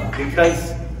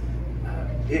because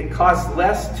it cost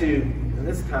less to, and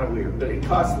this is kind of weird, but it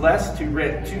cost less to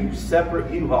rent 2 separate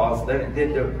U-Hauls than it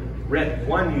did to rent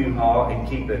one U-Haul and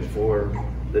keep it for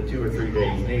the 2 or 3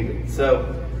 days needed.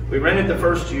 So we rented the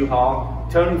first U-Haul.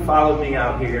 Tony followed me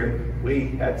out here. We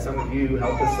had some of you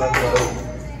help us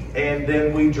unload. And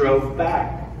then we drove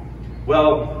back.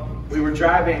 Well, we were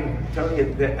driving, Tony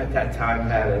at that time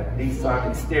had a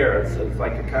Nissan Xterra, so it's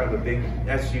like a kind of a big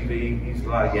SUV, used a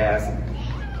lot of gas.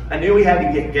 I knew we had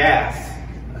to get gas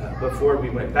before we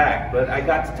went back, but I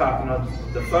got to talking on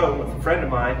the phone with a friend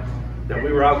of mine that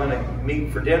we were all going to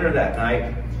meet for dinner that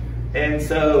night. And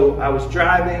so I was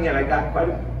driving, and I got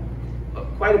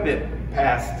quite a bit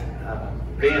past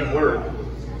Van Wert,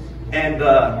 and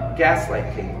the gas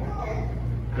light came on.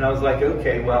 And I was like,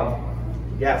 okay, well,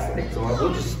 gas light's on.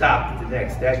 We'll just stop at the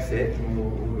next exit and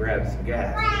we'll grab some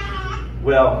gas.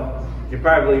 Well, you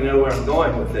probably know where I'm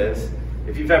going with this.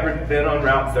 If you've ever been on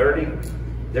Route 30,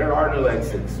 there are no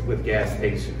exits with gas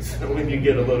stations when you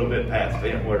get a little bit past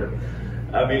Van Wert.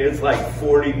 I mean, it's like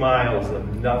 40 miles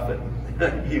of nothing.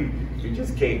 You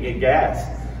just can't get gas.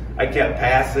 I kept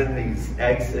passing these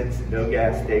exits, no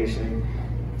gas station.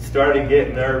 Started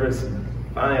getting nervous, and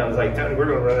finally I was like, Tony, we're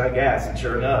gonna run out of gas. And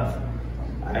sure enough,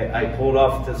 I pulled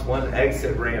off this one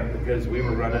exit ramp because we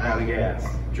were running out of gas.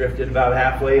 Drifted about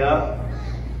halfway up,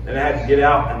 and I had to get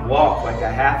out and walk like a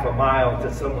half a mile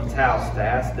to someone's house to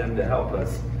ask them to help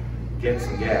us get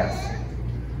some gas.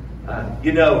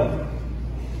 You know,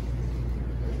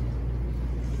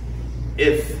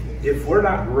 if we're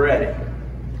not ready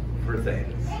for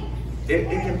things, it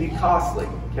can be costly,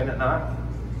 can it not?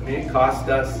 I mean, it cost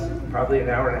us probably an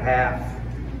hour and a half,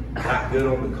 not good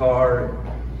on the car,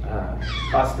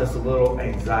 cost us a little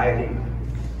anxiety,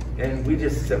 and we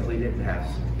just simply didn't have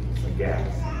some gas.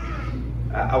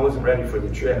 I wasn't ready for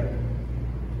the trip.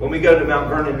 When we go to Mount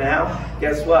Vernon now,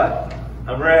 guess what?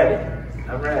 I'm ready.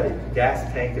 I'm ready. The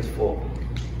gas tank is full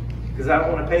because I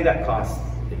don't want to pay that cost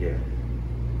again.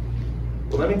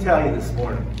 Well, let me tell you this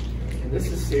morning, and this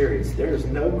is serious, there is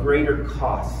no greater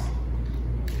cost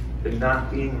than not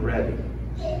being ready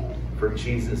for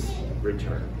Jesus'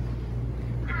 return.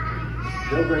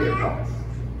 No greater cost.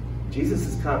 Jesus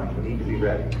is coming. We need to be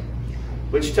ready.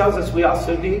 Which tells us we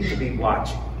also need to be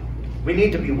watching. We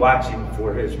need to be watching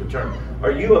for his return.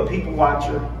 Are you a people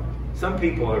watcher? Some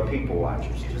people are people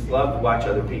watchers. Just love to watch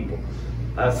other people.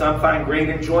 Some find great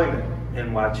enjoyment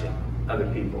in watching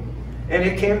other people. And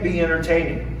it can be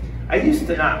entertaining. I used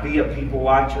to not be a people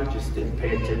watcher, just didn't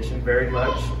pay attention very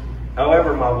much.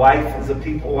 However, my wife is a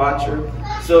people watcher,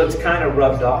 so it's kind of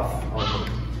rubbed off on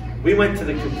me. We went to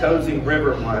the Kokosing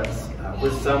River once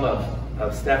with some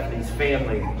of Stephanie's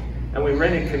family, and we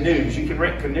rented canoes. You can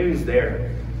rent canoes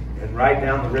there and ride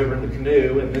down the river in the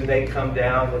canoe, and then they come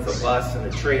down with a bus and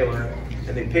a trailer,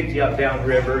 and they pick you up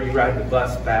downriver. You ride the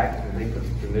bus back, and they put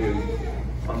the canoe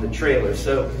on the trailer.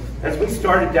 So as we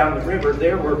started down the river,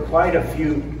 there were quite a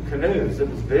few canoes. It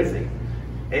was busy.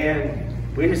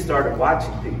 And we just started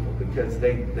watching people because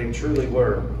they truly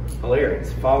were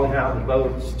hilarious. Falling out of the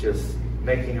boats, just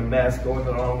making a mess, going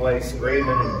the wrong way, screaming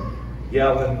and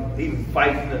yelling, even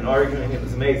fighting and arguing. It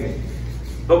was amazing.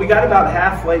 But we got about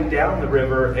halfway down the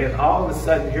river, and all of a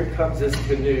sudden, here comes this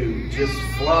canoe just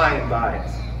flying by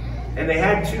us. And they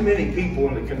had too many people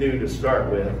in the canoe to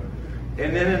start with.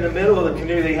 And then in the middle of the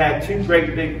canoe, they had 2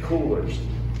 great big coolers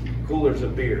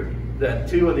of beer that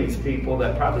 2 of these people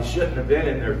that probably shouldn't have been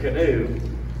in their canoe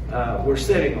were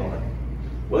sitting on.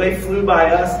 Well, they flew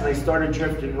by us and they started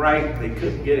drifting right. They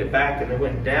couldn't get it back, and they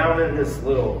went down in this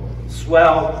little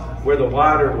swell where the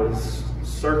water was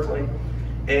circling.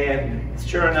 And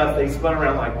sure enough, they spun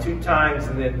around like 2 times,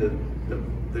 and then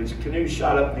the canoe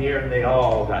shot up in the air, and they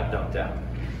all got dumped out.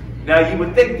 Now, you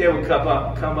would think they would come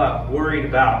up worried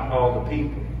about all the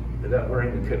people that were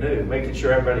in the canoe, making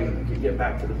sure everybody could get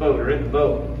back to the boat or in the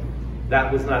boat.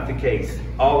 That was not the case.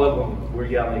 All of them were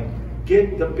yelling,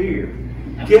 "Get the beer!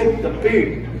 Get the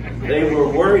beer!" They were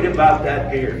worried about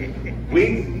that beer.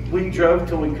 We drove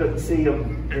till we couldn't see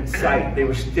them in sight. They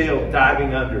were still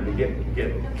diving under to get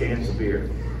cans of beer.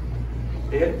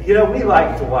 You know, we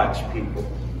like to watch people,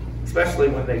 especially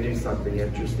when they do something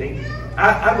interesting.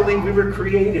 I believe we were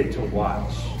created to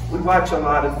watch. We watch a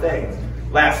lot of things.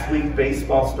 Last week,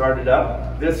 baseball started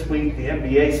up. This week, the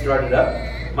NBA started up.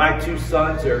 My 2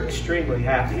 sons are extremely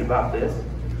happy about this.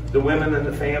 The women in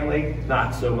the family,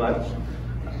 not so much.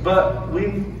 But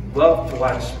we love to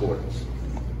watch sports.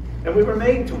 And we were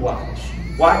made to watch.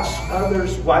 Watch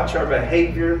others, watch our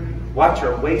behavior, watch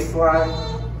our waistline,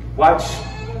 watch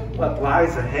what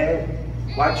lies ahead,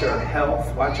 watch our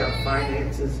health, watch our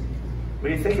finances.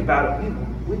 When you think about it,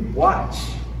 we watch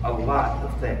a lot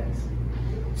of things.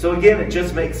 So again, it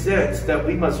just makes sense that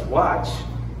we must watch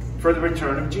for the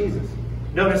return of Jesus.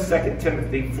 Notice 2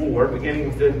 Timothy 4, beginning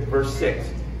with verse 6.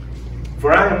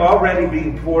 "For I am already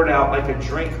being poured out like a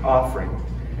drink offering,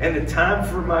 and the time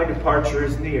for my departure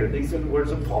is near." These are the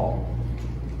words of Paul.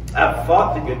 "I have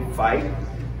fought the good fight.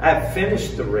 I have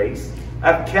finished the race.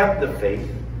 I have kept the faith.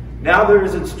 Now there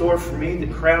is in store for me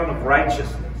the crown of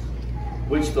righteousness,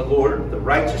 which the Lord, the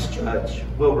righteous judge,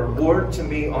 will reward to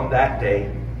me on that day.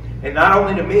 And not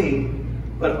only to me,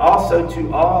 but also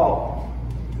to all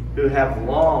who have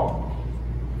longed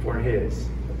for his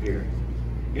appearing."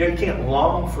 You know, you can't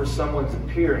long for someone's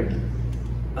appearing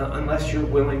unless you're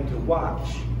willing to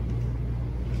watch.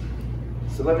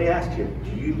 So let me ask you,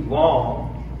 do you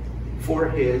long for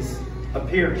his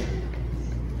appearing?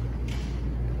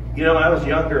 You know, when I was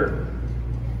younger,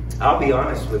 I'll be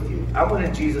honest with you, I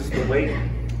wanted Jesus to wait.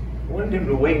 I wanted him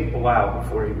to wait a while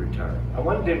before he returned. I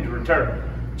wanted him to return.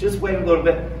 Just wait a little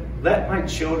bit. Let my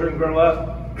children grow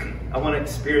up. I want to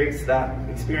experience that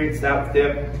with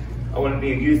them. I want to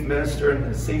be a youth minister and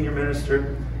a senior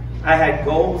minister. I had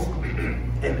goals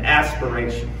and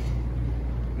aspirations.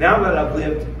 Now that I've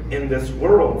lived in this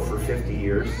world for 50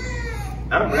 years,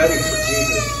 I'm ready for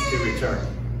Jesus to return.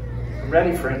 I'm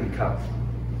ready for him to come.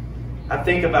 I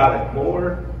think about it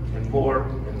more and more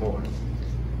and more.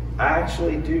 I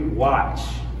actually do watch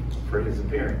for his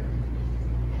appearing.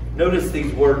 Notice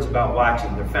these words about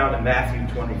watching. They're found in Matthew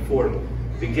 24,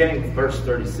 beginning with verse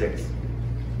 36.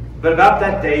 "But about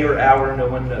that day or hour no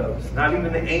one knows, not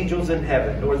even the angels in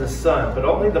heaven, nor the Son, but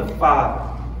only the Father.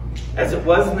 As it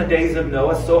was in the days of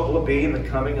Noah, so it will be in the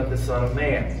coming of the Son of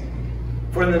Man.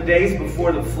 For in the days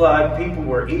before the flood, people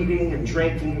were eating and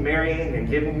drinking, marrying and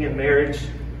giving in marriage.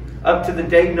 Up to the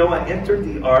day Noah entered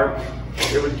the ark,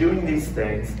 they were doing these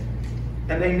things,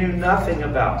 and they knew nothing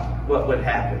about what would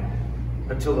happen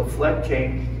until the flood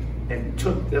came and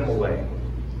took them away."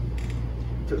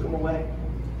 Took them away.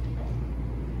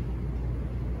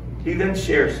 He then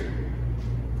shares,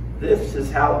 "This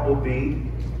is how it will be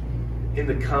in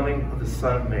the coming of the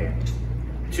Son of Man.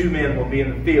 2 men will be in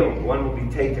the field, one will be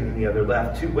taken and the other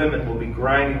left. 2 women will be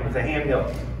grinding with a handmill,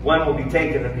 one will be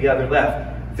taken and the other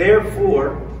left.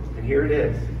 Therefore," and here it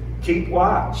is, "keep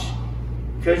watch,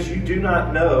 because you do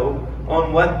not know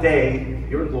on what day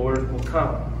your Lord will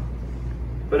come.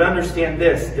 But understand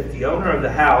this, if the owner of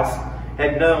the house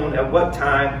had known at what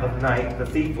time of night the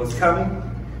thief was coming,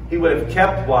 he would have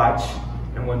kept watch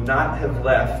and would not have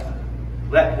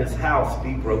let his house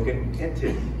be broken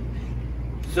into.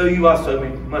 So you also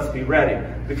must be ready,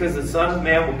 because the Son of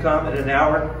Man will come in an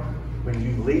hour when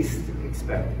you least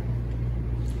expect it."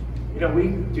 You know, we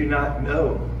do not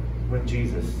know when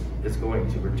Jesus is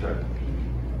going to return.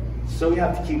 So we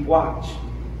have to keep watch.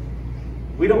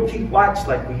 We don't keep watch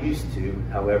like we used to,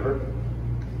 however,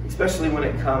 especially when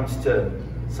it comes to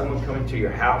someone coming to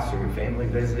your house or your family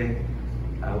visiting.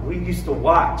 We used to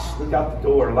watch, look out the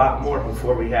door a lot more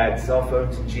before we had cell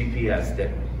phones and GPS,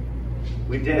 didn't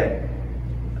we? We did.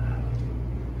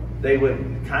 They would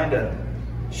kind of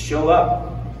show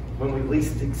up when we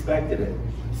least expected it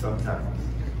sometimes.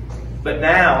 But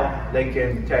now they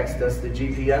can text us, the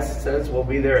GPS says we'll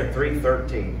be there at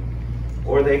 3:13.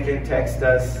 Or they can text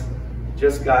us,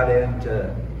 just got into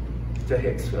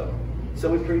Hicksville. So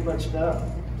we pretty much know.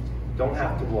 Don't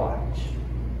have to watch.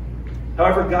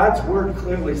 However, God's word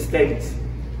clearly states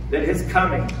that his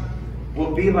coming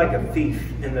will be like a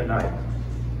thief in the night,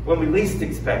 when we least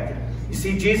expect it. You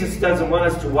see, Jesus doesn't want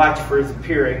us to watch for his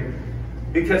appearing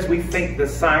because we think the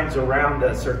signs around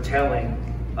us are telling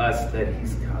us that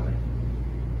he's coming.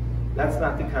 That's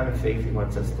not the kind of faith he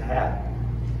wants us to have.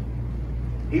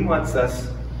 He wants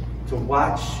us to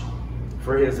watch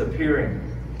for his appearing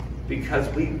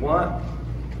because we want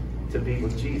to be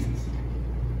with Jesus.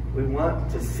 We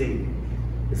want to see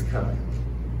his coming.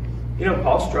 You know,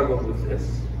 Paul struggled with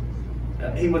this.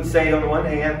 He would say, on the one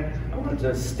hand, I want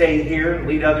to stay here and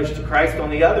lead others to Christ. On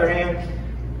the other hand,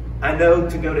 I know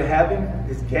to go to heaven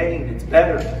is gain. It's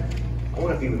better. I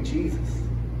want to be with Jesus.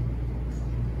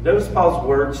 Notice Paul's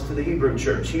words to the Hebrew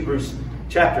church. Hebrews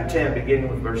chapter 10, beginning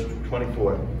with verse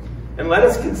 24. And let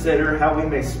us consider how we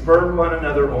may spur one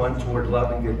another on toward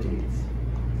love and good deeds,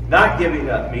 not giving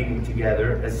up meeting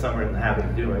together as some are in the habit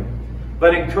of doing,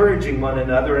 but encouraging one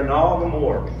another, and all the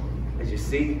more as you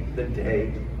see the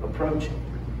day approaching.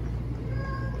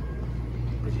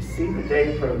 As you see the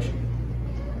day approaching.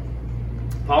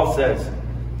 Paul says,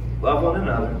 love one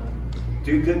another,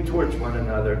 do good towards one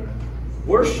another,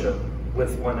 worship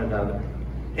with one another,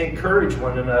 encourage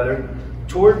one another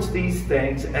towards these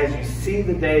things as you see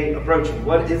the day approaching.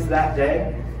 What is that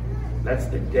day? That's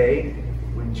the day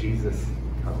when Jesus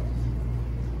comes.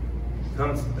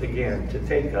 Comes again to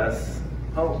take us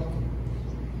home.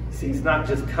 See, he's not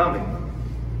just coming.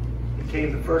 He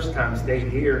came the first time,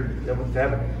 stayed here, then went to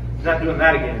heaven. He's not doing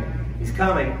that again. He's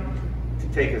coming to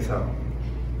take us home.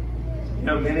 You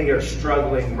know, many are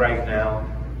struggling right now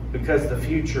because the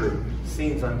future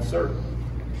seems uncertain.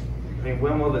 I mean,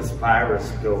 when will this virus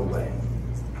go away?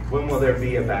 When will there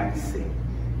be a vaccine?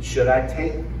 Should I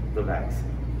take the vaccine?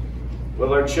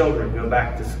 Will our children go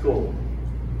back to school?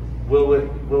 Will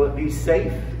it be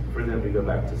safe for them to go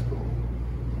back to school?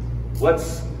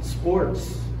 What's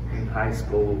sports in high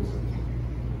schools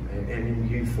and in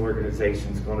youth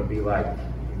organizations going to be like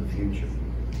in the future?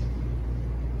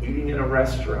 Eating in a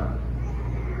restaurant,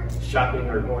 shopping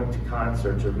or going to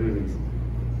concerts or movies.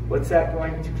 What's that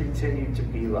going to continue to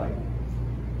be like?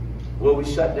 Will we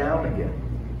shut down again?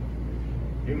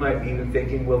 You might be even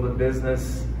thinking, will the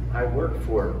business I work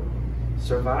for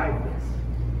survive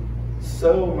this?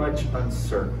 So much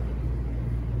uncertainty.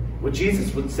 What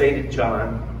Jesus would say to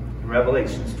John in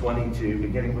Revelations 22,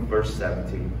 beginning with verse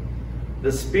 17,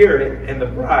 the Spirit and the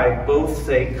bride both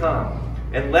say, come.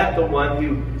 And let the one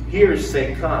who hears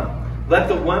say, come. Let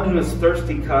the one who is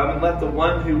thirsty come, and let the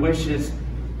one who wishes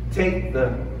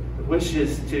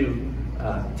to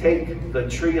take the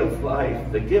tree of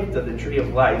life, the gift of the tree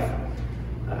of life,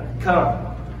 come.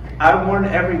 I warn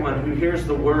everyone who hears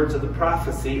the words of the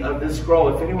prophecy of this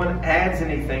scroll. If anyone adds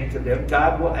anything to them,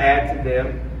 God will add to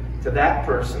them, to that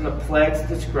person, the plagues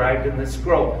described in this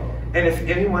scroll. And if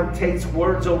anyone takes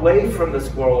words away from the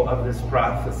scroll of this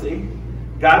prophecy,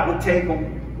 God will take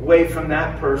away from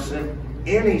that person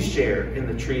any share in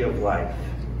the tree of life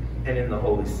and in the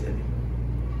holy city,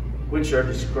 which are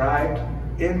described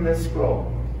in this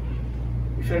scroll.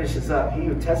 He finishes up. He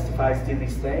who testifies to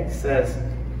these things says,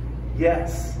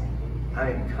 yes,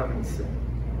 I am coming soon.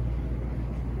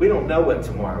 We don't know what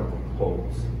tomorrow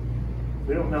holds.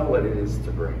 We don't know what it is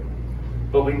to bring.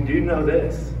 But we do know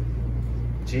this.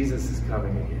 Jesus is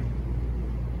coming again.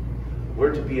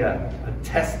 We're to be a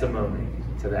testimony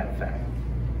to that fact.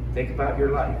 Think about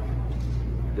your life.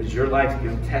 Does your life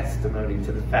give testimony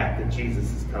to the fact that Jesus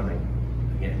is coming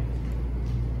again?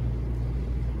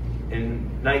 In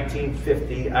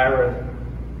 1950, Ira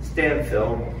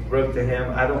Stanfield wrote to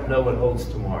him, I don't know what holds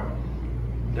tomorrow.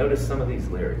 Notice some of these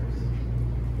lyrics.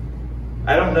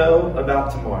 I don't know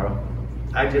about tomorrow.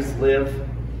 I just live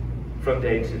from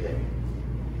day to day.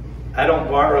 I don't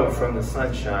borrow from the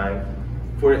sunshine,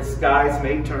 for its skies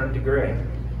may turn to gray.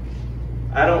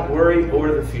 I don't worry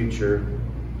o'er the future,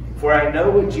 for I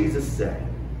know what Jesus said.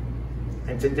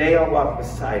 And today I'll walk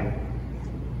beside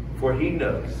him, for he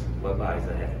knows what lies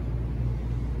ahead.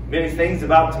 Many things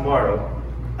about tomorrow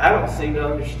I don't seem to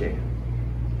understand,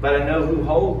 but I know who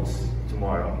holds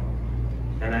tomorrow,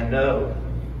 and I know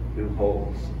who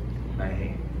holds my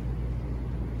hand.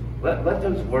 Let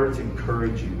those words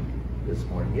encourage you this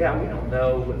morning. Yeah, we don't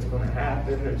know what's going to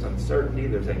happen. There's uncertainty,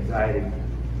 there's anxiety,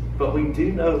 but we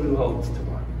do know who holds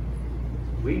tomorrow.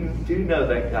 We do know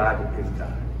that God is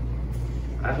God.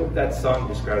 I hope that song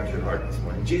describes your heart this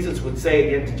morning. Jesus would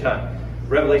say again to John,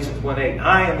 Revelations 1:8,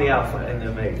 I am the Alpha and the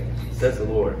Omega, says the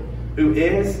Lord, who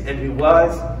is and who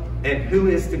was and who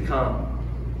is to come,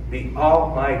 the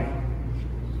Almighty.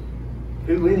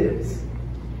 Who is,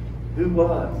 who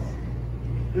was,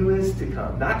 who is to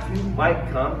come. Not who might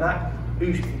come, not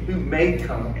who may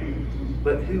come,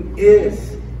 but who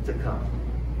is to come.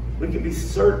 We can be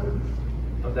certain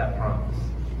of that promise.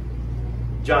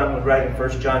 John would write in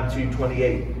 1 John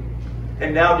 2:28.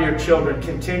 And now, dear children,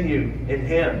 continue in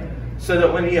him, so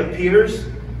that when he appears,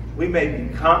 we may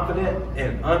be confident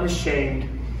and unashamed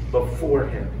before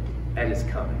him at his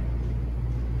coming.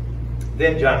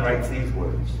 Then John writes these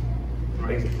words,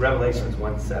 Revelations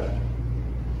 1:7.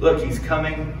 Look, he's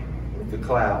coming with the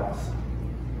clouds.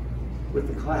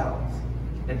 With the clouds.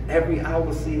 And every eye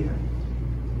will see him.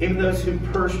 Even those who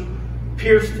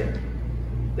pierced him,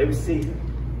 they will see him.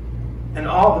 And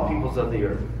all the peoples of the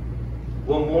earth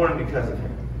will mourn because of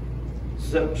him.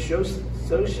 So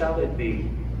shall it be,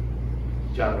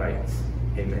 John writes.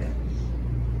 Amen.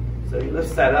 So he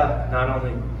lifts that up not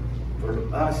only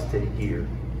for us to hear,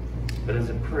 but as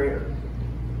a prayer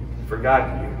for God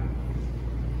to hear.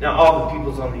 Now all the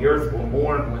peoples on the earth will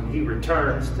mourn when he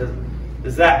returns.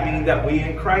 Does that mean that we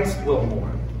in Christ will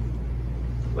mourn?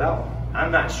 Well,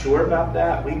 I'm not sure about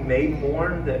that. We may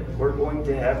mourn that we're going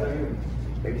to heaven.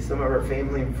 Maybe some of our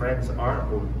family and friends aren't.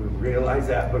 We realize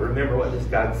that. But remember what does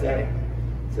God say?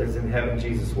 It says in heaven,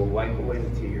 Jesus will wipe away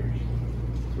the tears.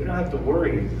 So we don't have to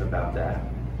worry about that.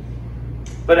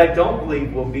 But I don't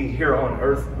believe we'll be here on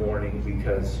earth mourning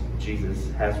because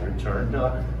Jesus has returned.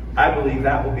 No, I believe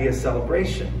that will be a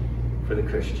celebration for the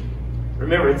Christian.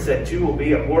 Remember, it said two will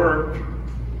be at work.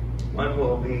 One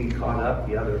will be caught up,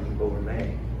 the other will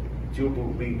remain. Two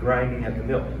will be grinding at the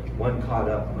mill. One caught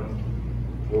up, one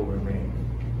will remain.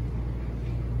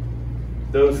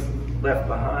 Those left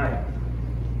behind,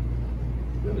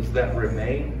 those that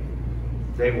remain,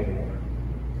 they will mourn.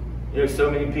 You know, so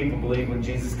many people believe when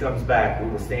Jesus comes back, we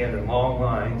will stand in long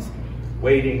lines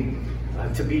waiting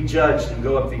to be judged and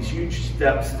go up these huge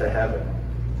steps to heaven.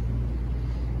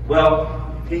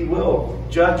 Well, he will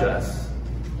judge us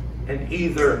and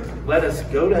either let us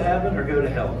go to heaven or go to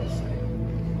hell.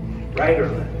 Right or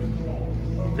left.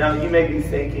 Now you may be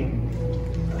thinking,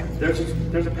 there's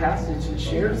a passage that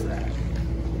shares that.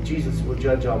 Jesus will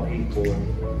judge all people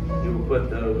and he will put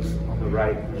those on the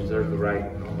right who deserve the right,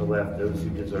 and on the left those who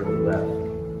deserve the left.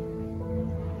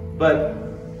 But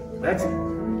that's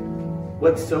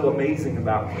what's so amazing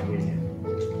about communion.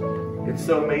 It's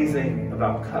so amazing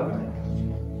about covenant.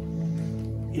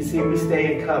 You see, we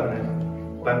stay in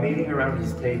covenant by meeting around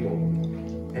his table.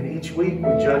 And each week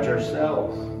we judge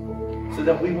ourselves so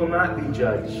that we will not be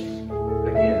judged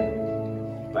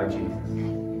again by Jesus.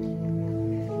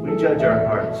 We judge our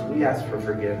hearts. We ask for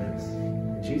forgiveness.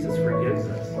 Jesus forgives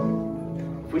us.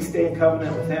 If we stay in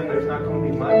covenant with him, there's not going to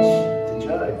be much to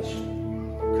judge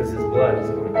because his blood is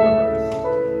going to cover us.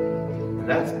 And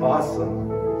that's awesome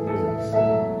news.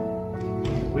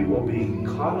 We will be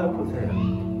caught up with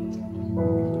him.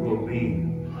 We will be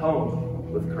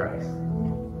home with Christ.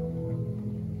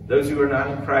 Those who are not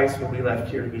in Christ will be left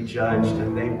here to be judged,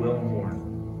 and they will mourn.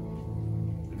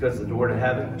 Because the door to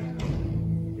heaven,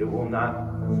 it will not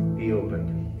be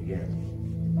opened again.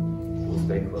 We'll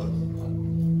stay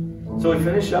closed. So we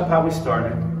finish up how we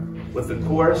started with the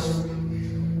chorus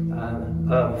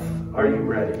of Are You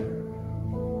Ready?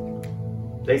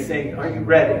 They sing, are you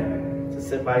ready to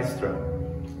sit by his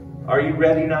throne? Are you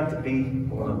ready not to be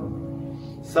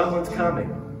alone? Someone's coming.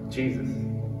 Jesus is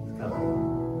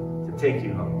coming to take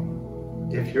you home.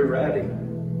 If you're ready,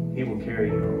 he will carry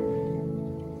you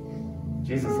home.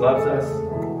 Jesus loves us.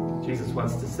 Jesus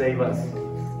wants to save us.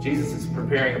 Jesus is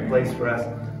preparing a place for us.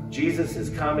 Jesus is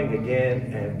coming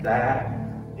again, and that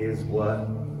is what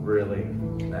really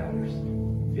matters.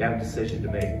 If you have a decision to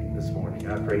make this morning,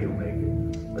 I pray you'll make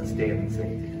it. Let's stand and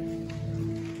sing together.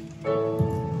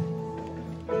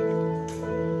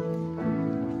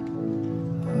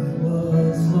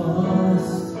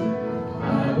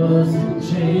 I was in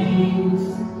chains,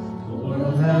 the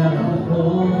world had a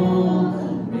hold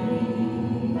of me.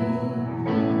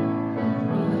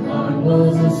 My heart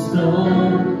was a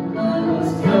stone, I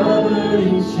was covered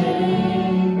in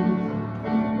shame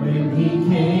when he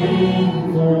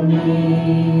came for me.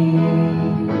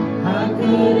 I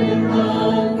couldn't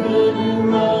run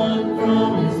from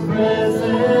his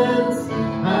presence.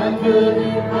 I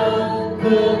couldn't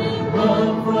run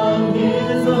from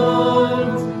his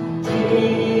arms.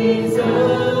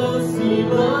 Jesus, he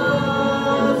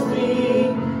loves me,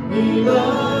 he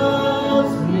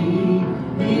loves me,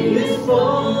 he is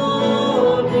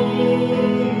for me.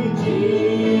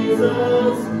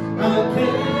 Jesus, how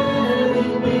can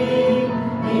it be?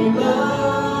 He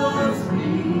loves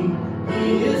me, he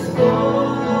is for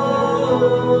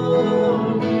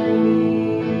me.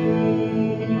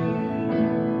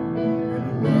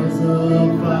 And it was a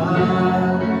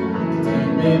fire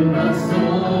deep in my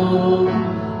soul.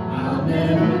 I'll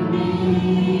never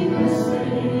be the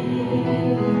same.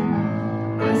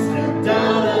 I stepped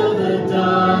out of the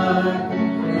dark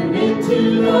and into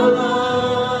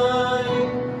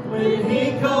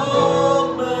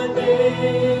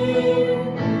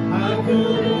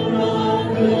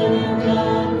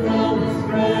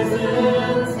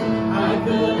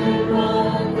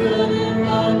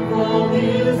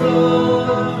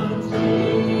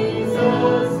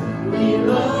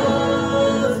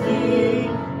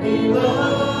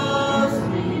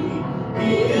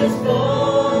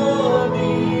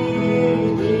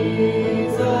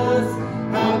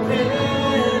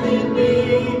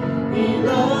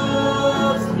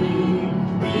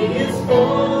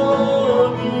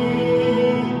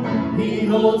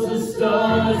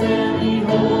scars and He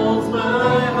holds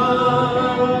my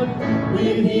heart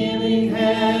with healing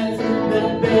hands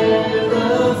that bear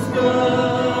the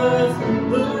scars.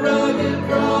 The rugged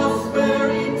cross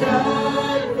where He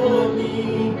died for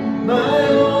me, my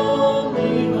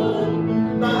only hope,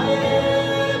 my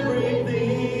everything.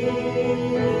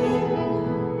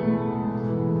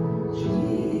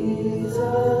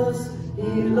 Jesus,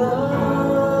 He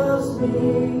loves me,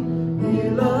 He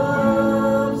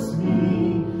loves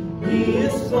me, He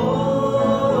is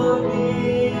for me.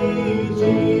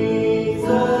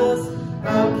 Jesus,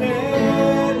 how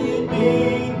can it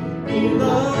be? He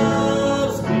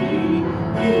loves me,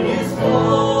 He is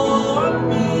for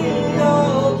me.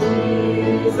 Oh,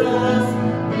 Jesus,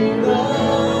 He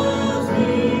loves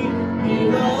me, He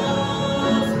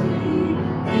loves me,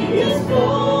 He is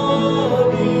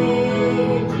for me.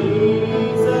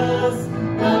 Jesus,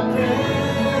 how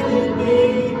can it be?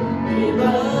 He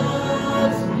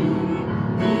loves me,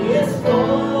 He is for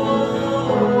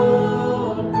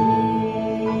me.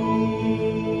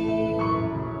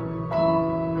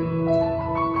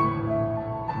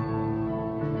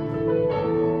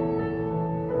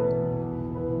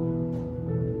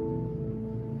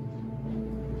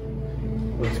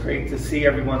 Well, it's great to see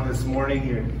everyone this morning.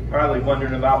 You're probably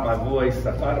wondering about my voice.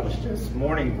 I thought it was just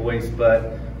morning voice,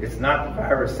 but it's not the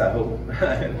virus, I hope.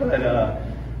 But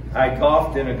I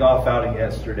golfed in a golf outing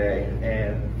yesterday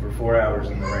and for 4 hours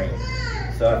in the rain.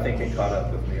 So I think it caught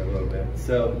up with me a little bit.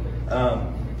 So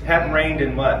it hadn't rained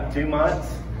in what, 2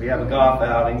 months? We have a golf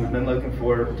outing we've been looking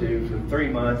forward to for 3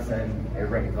 months, and it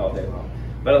rains all day long.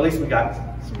 But at least we got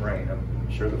some rain. I'm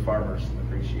sure the farmers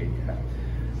appreciate that.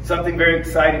 Something very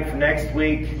exciting for next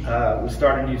week. We'll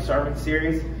start a new sermon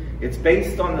series. It's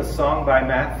based on the song by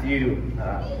Matthew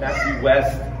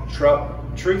West,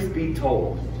 Truth Be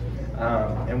Told.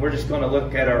 And we're just going to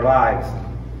look at our lives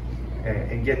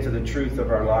and get to the truth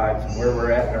of our lives and where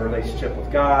we're at in our relationship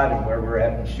with God and where we're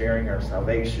at in sharing our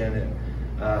salvation. And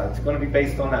it's going to be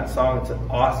based on that song. It's an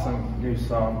awesome new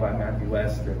song by Matthew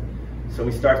West. And so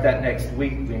we start that next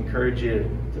week. We encourage you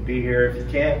to be here if you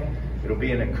can. It'll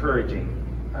be an encouraging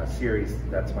series.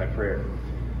 That's my prayer.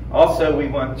 Also, we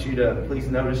want you to please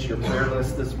notice your prayer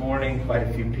list this morning. Quite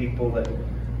a few people that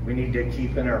we need to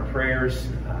keep in our prayers.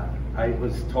 I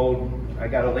was told, I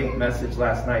got a late message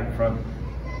last night from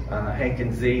Hank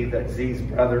and Z that Z's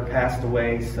brother passed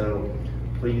away. So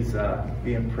please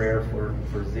be in prayer for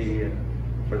Z and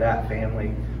for that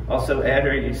family. Also, Ed,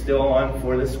 are you still on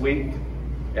for this week?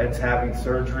 Ed's having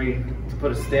surgery to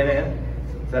put a stent in.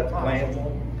 Is that the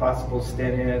plan? Possible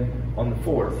stent in on the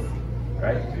 4th,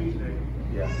 right? Tuesday.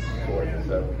 Yeah, 4th.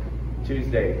 So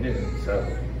Tuesday, noon. So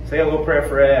say a little prayer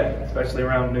for Ed, especially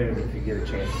around noon if you get a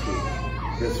chance to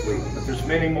this week. But there's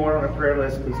many more on our prayer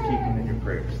list. Please keep them in your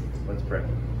prayers. Let's pray.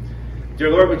 Dear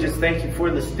Lord, we just thank you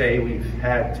for this day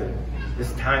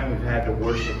this time we've had to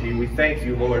worship you. We thank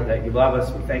you, Lord, that you love us.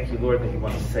 We thank you, Lord, that you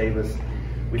want to save us.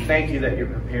 We thank you that you're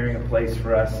preparing a place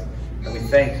for us. And we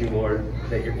thank you, Lord,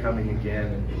 that you're coming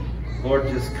again. Lord,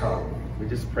 just come. We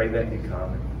just pray that you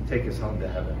come and take us home to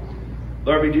heaven.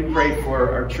 Lord, we do pray for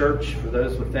our church, for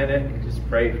those within it. We just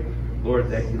pray, Lord,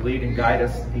 that you lead and guide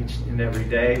us each and every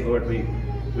day. Lord,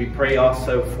 we pray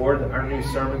also for our new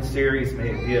sermon series. May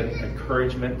it be an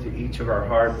encouragement to each of our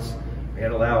hearts. May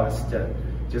it allow us to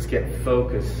just get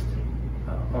focused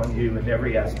on you in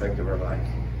every aspect of our life.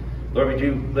 Lord, we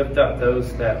do lift up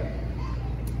those that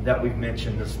we've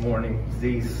mentioned this morning,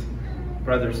 Z's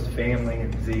brother's family,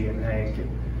 and Z and Hank, and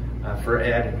for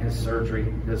Ed and his surgery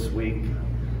this week,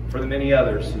 for the many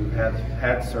others who have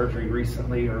had surgery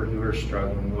recently or who are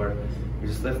struggling. Lord, we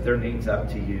just lift their needs up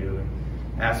to you and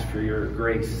ask for your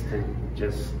grace to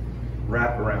just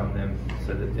wrap around them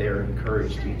so that they are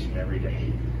encouraged each and every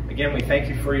day. Again, we thank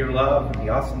you for your love and the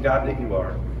awesome God that you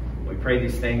are. We pray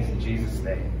these things in Jesus'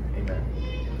 name. Amen.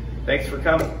 Thanks for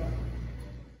coming.